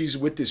and she's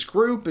with this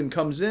group and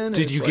comes in.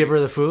 Did you give her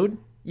the food?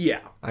 Yeah.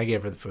 I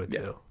gave her the food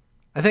too.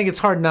 I think it's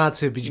hard not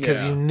to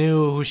because you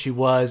knew who she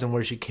was and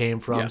where she came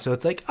from. Yeah. So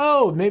it's like,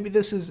 oh, maybe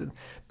this is...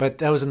 But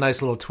that was a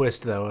nice little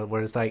twist, though,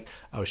 where it's like,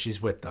 oh,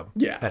 she's with them.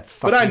 Yeah. That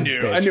fucking But I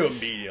knew bitch.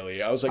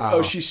 immediately. I was like,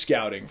 oh, she's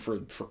scouting for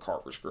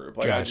Carver's group.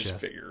 Like, I just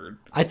figured.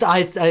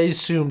 I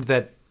assumed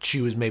that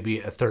she was maybe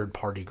a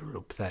third-party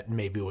group that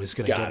maybe was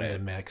going to get in the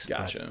mix.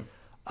 Gotcha.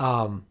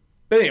 But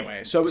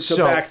anyway, so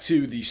back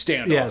to the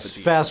standoff. Yes,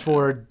 fast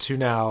forward to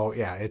now.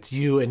 Yeah, it's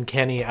you and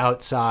Kenny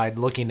outside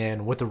looking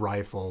in with a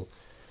rifle.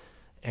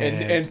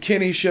 And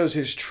Kenny shows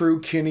his true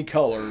Kenny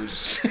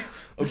colors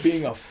of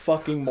being a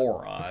fucking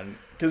moron.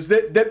 Because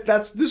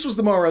this was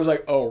the moment where I was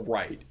like, oh,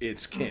 right,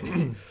 it's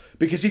Kenny.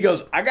 Because he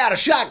goes, I got a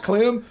shot,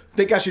 Clem.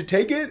 Think I should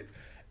take it?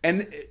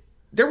 And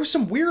there were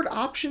some weird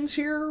options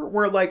here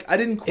where, like, I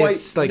didn't quite know what to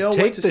say.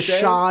 Take the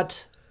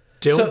shot,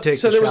 don't take the shot.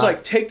 So there was,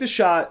 like, take the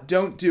shot,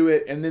 don't do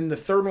it. And then the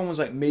third one was,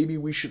 like, maybe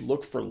we should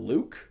look for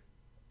Luke.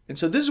 And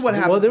so this is what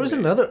happened. Well, there was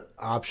another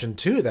option,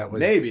 too, that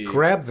was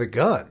grab the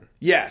gun.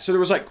 Yeah, so there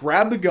was like,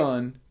 grab the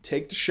gun,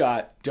 take the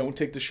shot, don't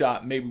take the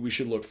shot, maybe we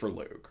should look for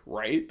Luke,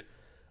 right?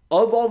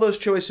 Of all those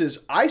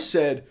choices, I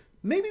said,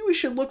 maybe we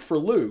should look for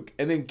Luke.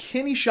 And then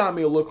Kenny shot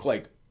me a look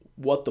like,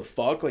 what the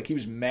fuck? Like he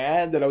was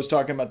mad that I was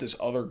talking about this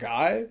other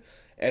guy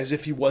as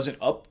if he wasn't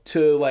up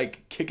to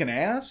like kicking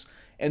ass.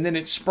 And then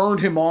it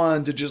spurred him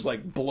on to just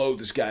like blow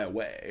this guy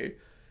away.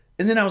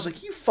 And then I was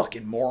like, you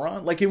fucking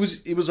moron. Like it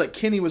was like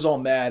Kenny was all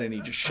mad and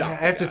he just shot I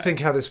have to think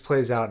how this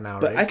plays out now,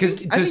 but right?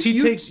 Because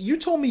you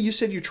told me you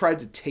said you tried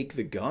to take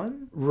the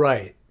gun?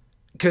 Right.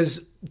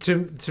 Because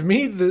to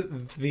me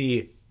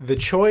the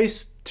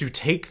choice to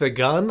take the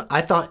gun, I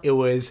thought it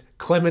was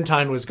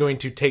Clementine was going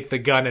to take the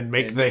gun and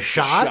make the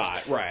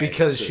shot right?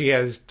 Because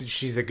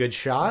she's a good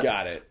shot.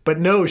 Got it. But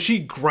no, she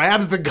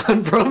grabs the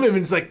gun from him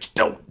and is like,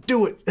 "Don't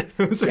do it."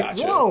 I was like,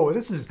 gotcha. "Whoa,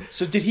 this is."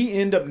 So did he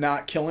end up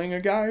not killing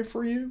a guy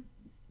for you?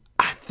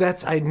 I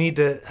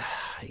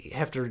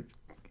have to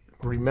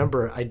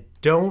remember. I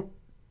don't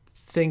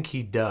think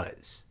he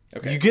does.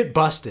 Okay. You get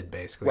busted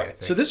basically. Right. I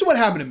think. So this is what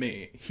happened to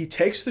me. He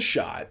takes the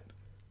shot,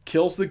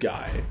 kills the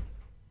guy.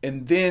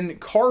 And then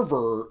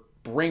Carver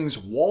brings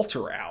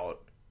Walter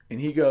out, and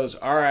he goes,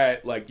 all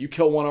right, like, you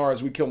kill one of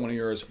ours, we kill one of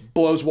yours,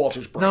 blows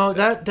Walter's brains out. No,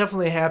 that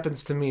definitely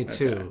happens to me,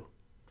 too.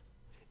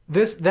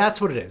 Okay.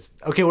 That's what it is.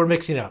 Okay, we're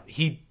mixing up.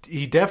 He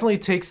definitely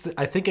takes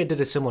I think I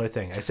did a similar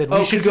thing. I said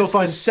we should go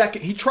find...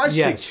 second. He tries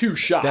to take two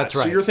shots, that's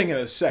right. So you're thinking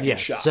of a second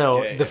shot.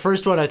 So the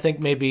first one, I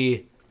think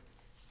maybe...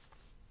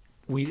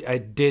 I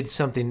did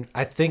something.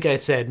 I think I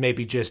said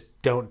maybe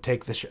just don't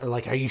take the shot.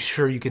 Like, are you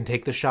sure you can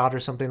take the shot or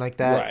something like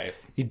that? Right.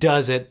 He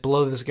does it.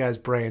 Blow this guy's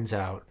brains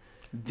out.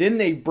 Then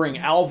they bring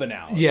Alvin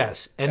out.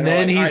 Yes, and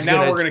then like, he's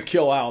now we're gonna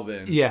kill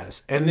Alvin.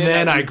 Yes, and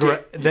then I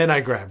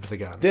grabbed the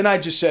gun. Then I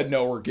just said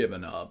no, we're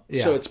giving up.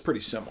 Yeah. So it's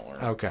pretty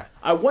similar. Okay.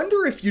 I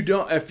wonder if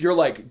you're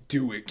like,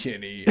 do it,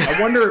 Kenny.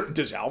 I wonder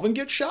does Alvin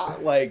get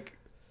shot? Like.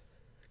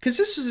 Because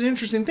this is an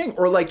interesting thing.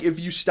 Or, like, if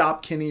you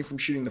stop Kenny from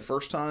shooting the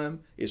first time,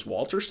 is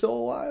Walter still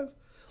alive?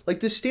 Like,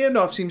 this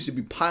standoff seems to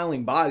be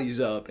piling bodies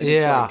up. And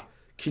it's like,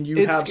 can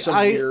you have some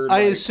weird...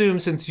 I assume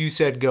since you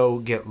said go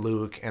get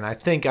Luke, and I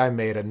think I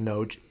made a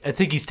note... I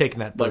think he's taking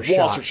that first shot.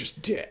 Walter's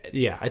just dead.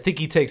 Yeah, I think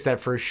he takes that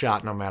first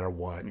shot no matter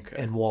what. Okay.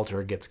 And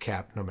Walter gets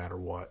capped no matter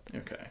what.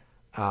 Okay.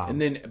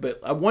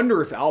 But I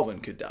wonder if Alvin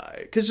could die.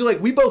 Because, like,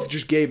 we both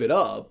just gave it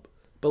up.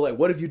 But, like,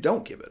 what if you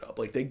don't give it up?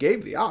 Like, they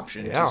gave the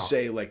option to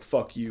say, like,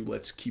 fuck you,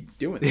 let's keep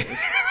doing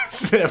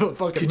this. Have a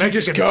fucking Could you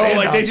just go?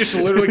 Like, they just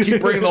literally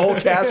keep bringing the whole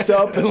cast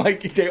up and,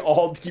 like, they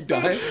all keep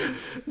dying.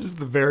 Just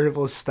the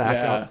variables stack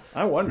up.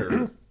 I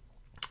wonder.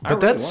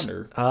 But that's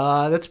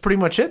pretty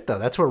much it, though.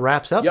 That's where it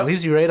wraps up. Yep. It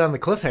leaves you right on the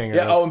cliffhanger.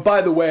 Yeah, oh, and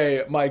by the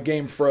way, my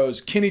game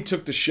froze. Kenny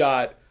took the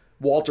shot.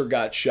 Walter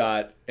got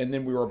shot, and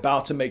then we were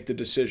about to make the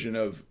decision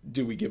of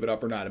do we give it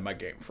up or not, and my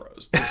game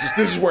froze. This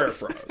is where it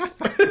froze.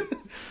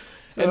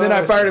 And then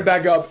I fired it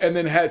back up and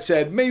then had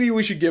said, maybe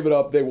we should give it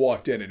up. They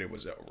walked in and it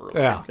was over.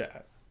 Like,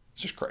 yeah.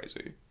 It's just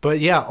crazy. But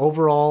yeah,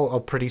 overall, a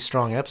pretty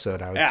strong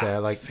episode, I would say.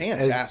 Like,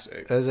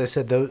 fantastic. As I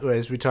said,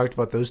 as we talked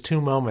about those two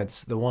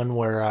moments, the one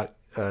where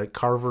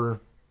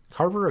Carver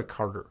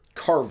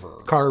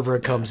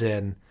comes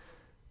in,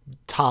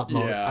 top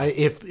moment. Yeah.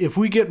 If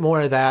we get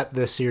more of that,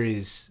 the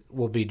series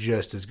will be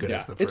just as good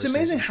as the first It's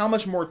amazing season. how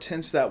much more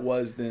tense that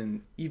was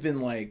than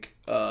even like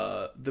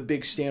the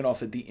big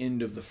standoff at the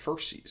end of the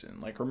first season.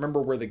 Like,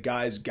 remember where the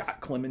guys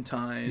got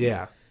Clementine?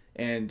 Yeah.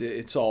 And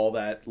it's all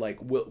that, like,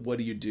 what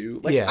do you do?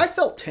 Like, Yeah. I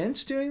felt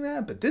tense doing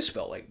that, but this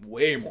felt like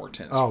way more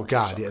tense. Oh,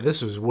 God, yeah.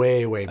 This was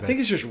way, way better. I think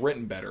it's just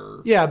written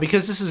better. Yeah,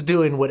 because this is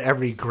doing what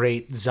every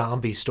great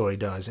zombie story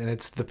does, and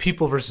it's the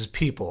people versus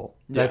people.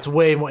 That's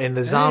way more in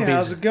the zombies. Hey,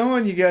 how's it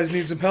going? You guys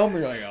need some help? And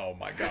you're like, oh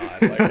my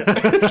god! Like,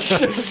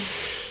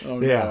 oh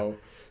no!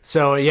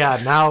 So yeah,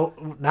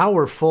 now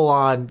we're full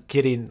on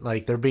getting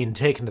like they're being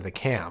taken to the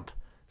camp.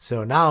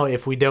 So now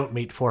if we don't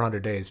meet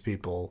 400 Days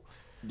people,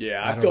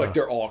 yeah, I feel like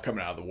they're all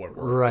coming out of the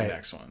woodwork. Right. The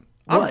next one,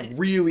 I'm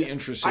really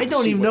interested. I to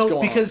don't see even what's know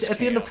going because on at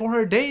the end of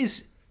 400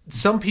 Days.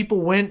 Some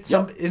people went,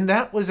 and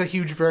that was a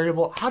huge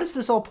variable. How does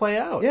this all play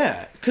out?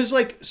 Yeah, because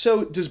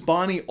so does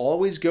Bonnie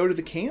always go to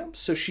the camp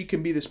so she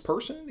can be this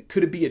person?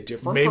 Could it be a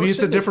different? Maybe person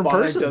it's a different if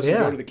Bonnie person. Doesn't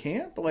go to the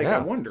camp. Like, I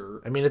wonder.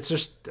 I mean, it's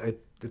just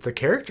it's a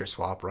character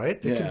swap,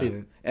 right? It could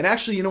be. And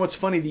actually, you know what's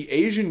funny? The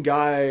Asian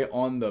guy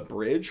on the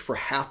bridge for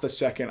half a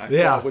second, I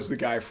thought was the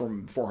guy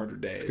from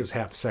 400 Days. Because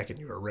half a second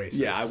you were racist.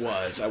 Yeah, I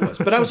was.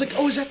 But I was like,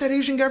 oh, is that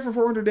Asian guy from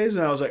 400 Days?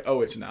 And I was like,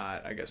 oh, it's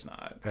not. I guess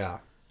not.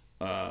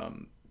 Yeah.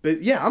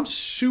 But yeah, I'm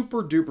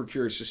super duper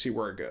curious to see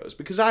where it goes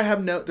because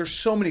there's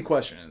so many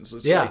questions.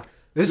 It's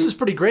this is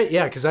pretty great.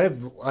 Yeah, because I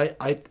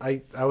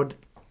would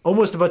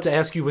almost about to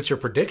ask you what's your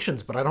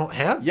predictions, but I don't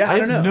have. Yeah, I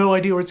don't know. No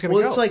idea where it's going to go.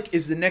 Well, it's like,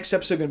 is the next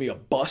episode going to be a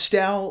bust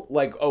out?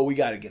 Like, oh, we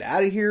got to get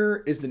out of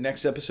here. Is the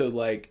next episode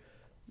like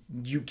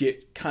you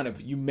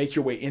make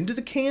your way into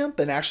the camp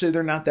and actually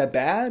they're not that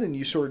bad and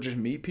you sort of just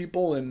meet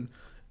people and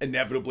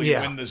inevitably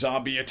when the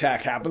zombie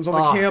attack happens on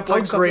the camp,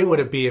 how great would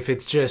it be if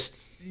it's just.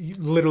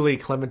 Literally,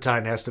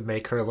 Clementine has to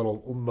make her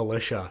little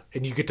militia,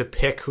 and you get to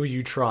pick who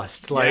you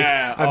trust. Like,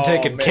 I'm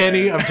taking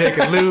Kenny, I'm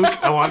taking Luke,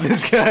 I want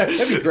this guy.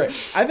 That'd be great.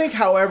 I think,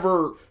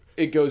 however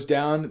it goes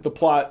down, the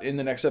plot in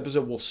the next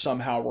episode will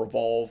somehow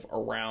revolve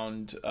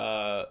around,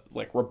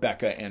 like,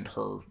 Rebecca and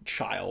her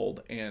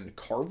child and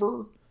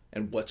Carver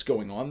and what's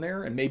going on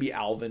there, and maybe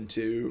Alvin,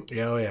 too.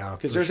 Oh, yeah.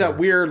 Because there's that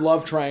weird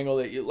love triangle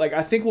that, like,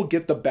 I think we'll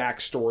get the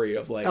backstory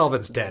of, like,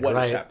 Alvin's dead, what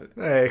right? has happened.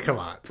 Hey, come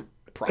on.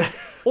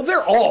 Well,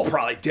 they're all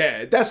probably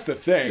dead. That's the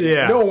thing.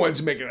 Yeah. No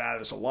one's making it out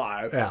of this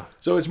alive. Yeah.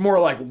 So it's more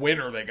like, when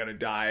are they going to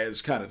die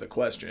is kind of the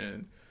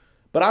question.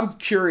 But I'm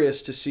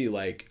curious to see,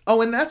 like...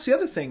 Oh, and that's the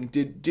other thing.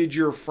 Did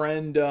your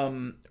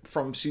friend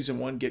from season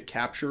 1 get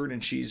captured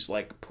and she's,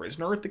 like,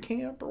 prisoner at the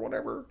camp or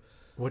whatever?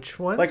 Which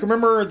one? Like,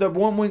 remember the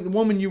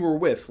woman you were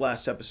with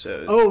last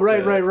episode? Oh,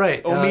 right.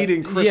 Omid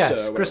and Krista.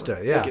 Yes,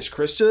 Krista, yeah. Like, is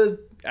Krista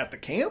at the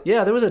camp?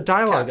 Yeah, there was a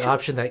dialogue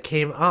option that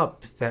came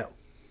up that...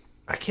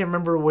 I can't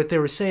remember what they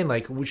were saying.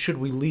 Like, should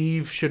we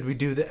leave? Should we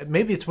do that?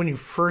 Maybe it's when you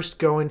first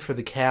go in for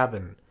the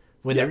cabin,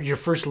 when you're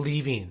first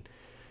leaving.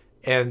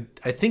 And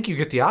I think you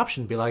get the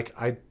option to be like,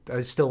 I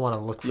still want to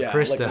look for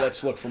Krista. Like,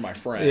 let's look for my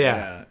friend.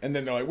 Yeah. And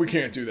then they're like, we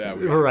can't do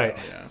that. Right.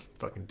 Go. Yeah.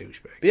 Fucking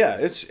douchebag. But yeah,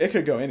 it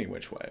could go any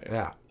which way.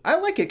 Yeah. I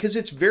like it because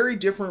it's very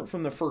different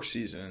from the first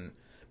season.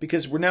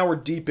 Because we're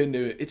deep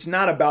into it. It's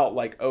not about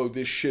like, oh,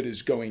 this shit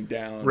is going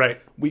down. Right.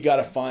 We got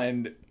to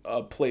find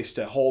a place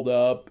to hold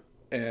up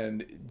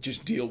and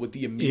just deal with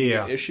the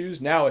immediate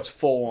issues. Now it's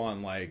full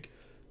on like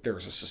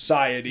there's a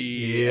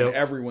society and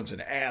everyone's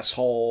an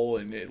asshole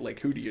and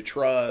who do you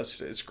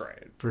trust? It's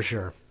great. For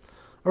sure.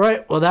 All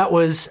right. Well, that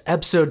was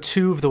episode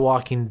 2 of The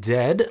Walking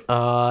Dead.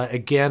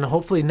 Again,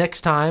 hopefully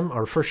next time,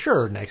 or for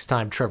sure next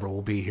time, Trevor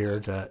will be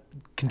here to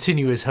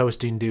continue his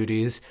hosting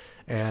duties.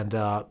 And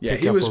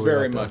he was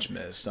very much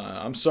missed.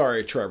 I'm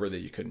sorry, Trevor, that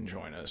you couldn't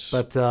join us.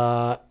 But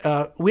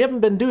we haven't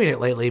been doing it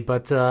lately.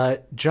 But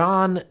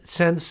John,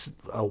 since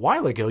a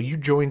while ago, you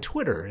joined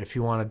Twitter. If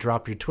you want to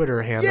drop your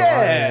Twitter handle.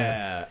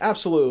 Yeah,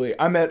 absolutely.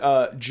 I'm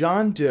at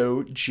John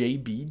Doe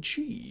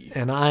JBG,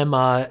 and I'm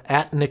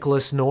at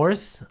Nicholas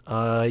North.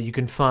 You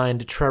can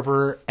find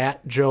Trevor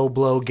at Joe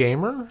Blow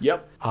Gamer.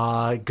 Yep.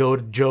 Go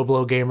to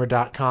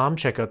joeblowgamer.com.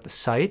 Check out the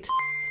site.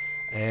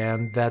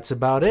 And that's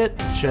about it.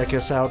 Check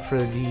us out for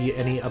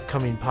any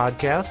upcoming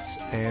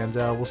podcasts, and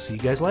we'll see you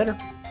guys later.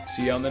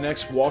 See you on the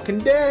next Walking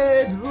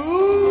Dead.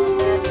 Ooh.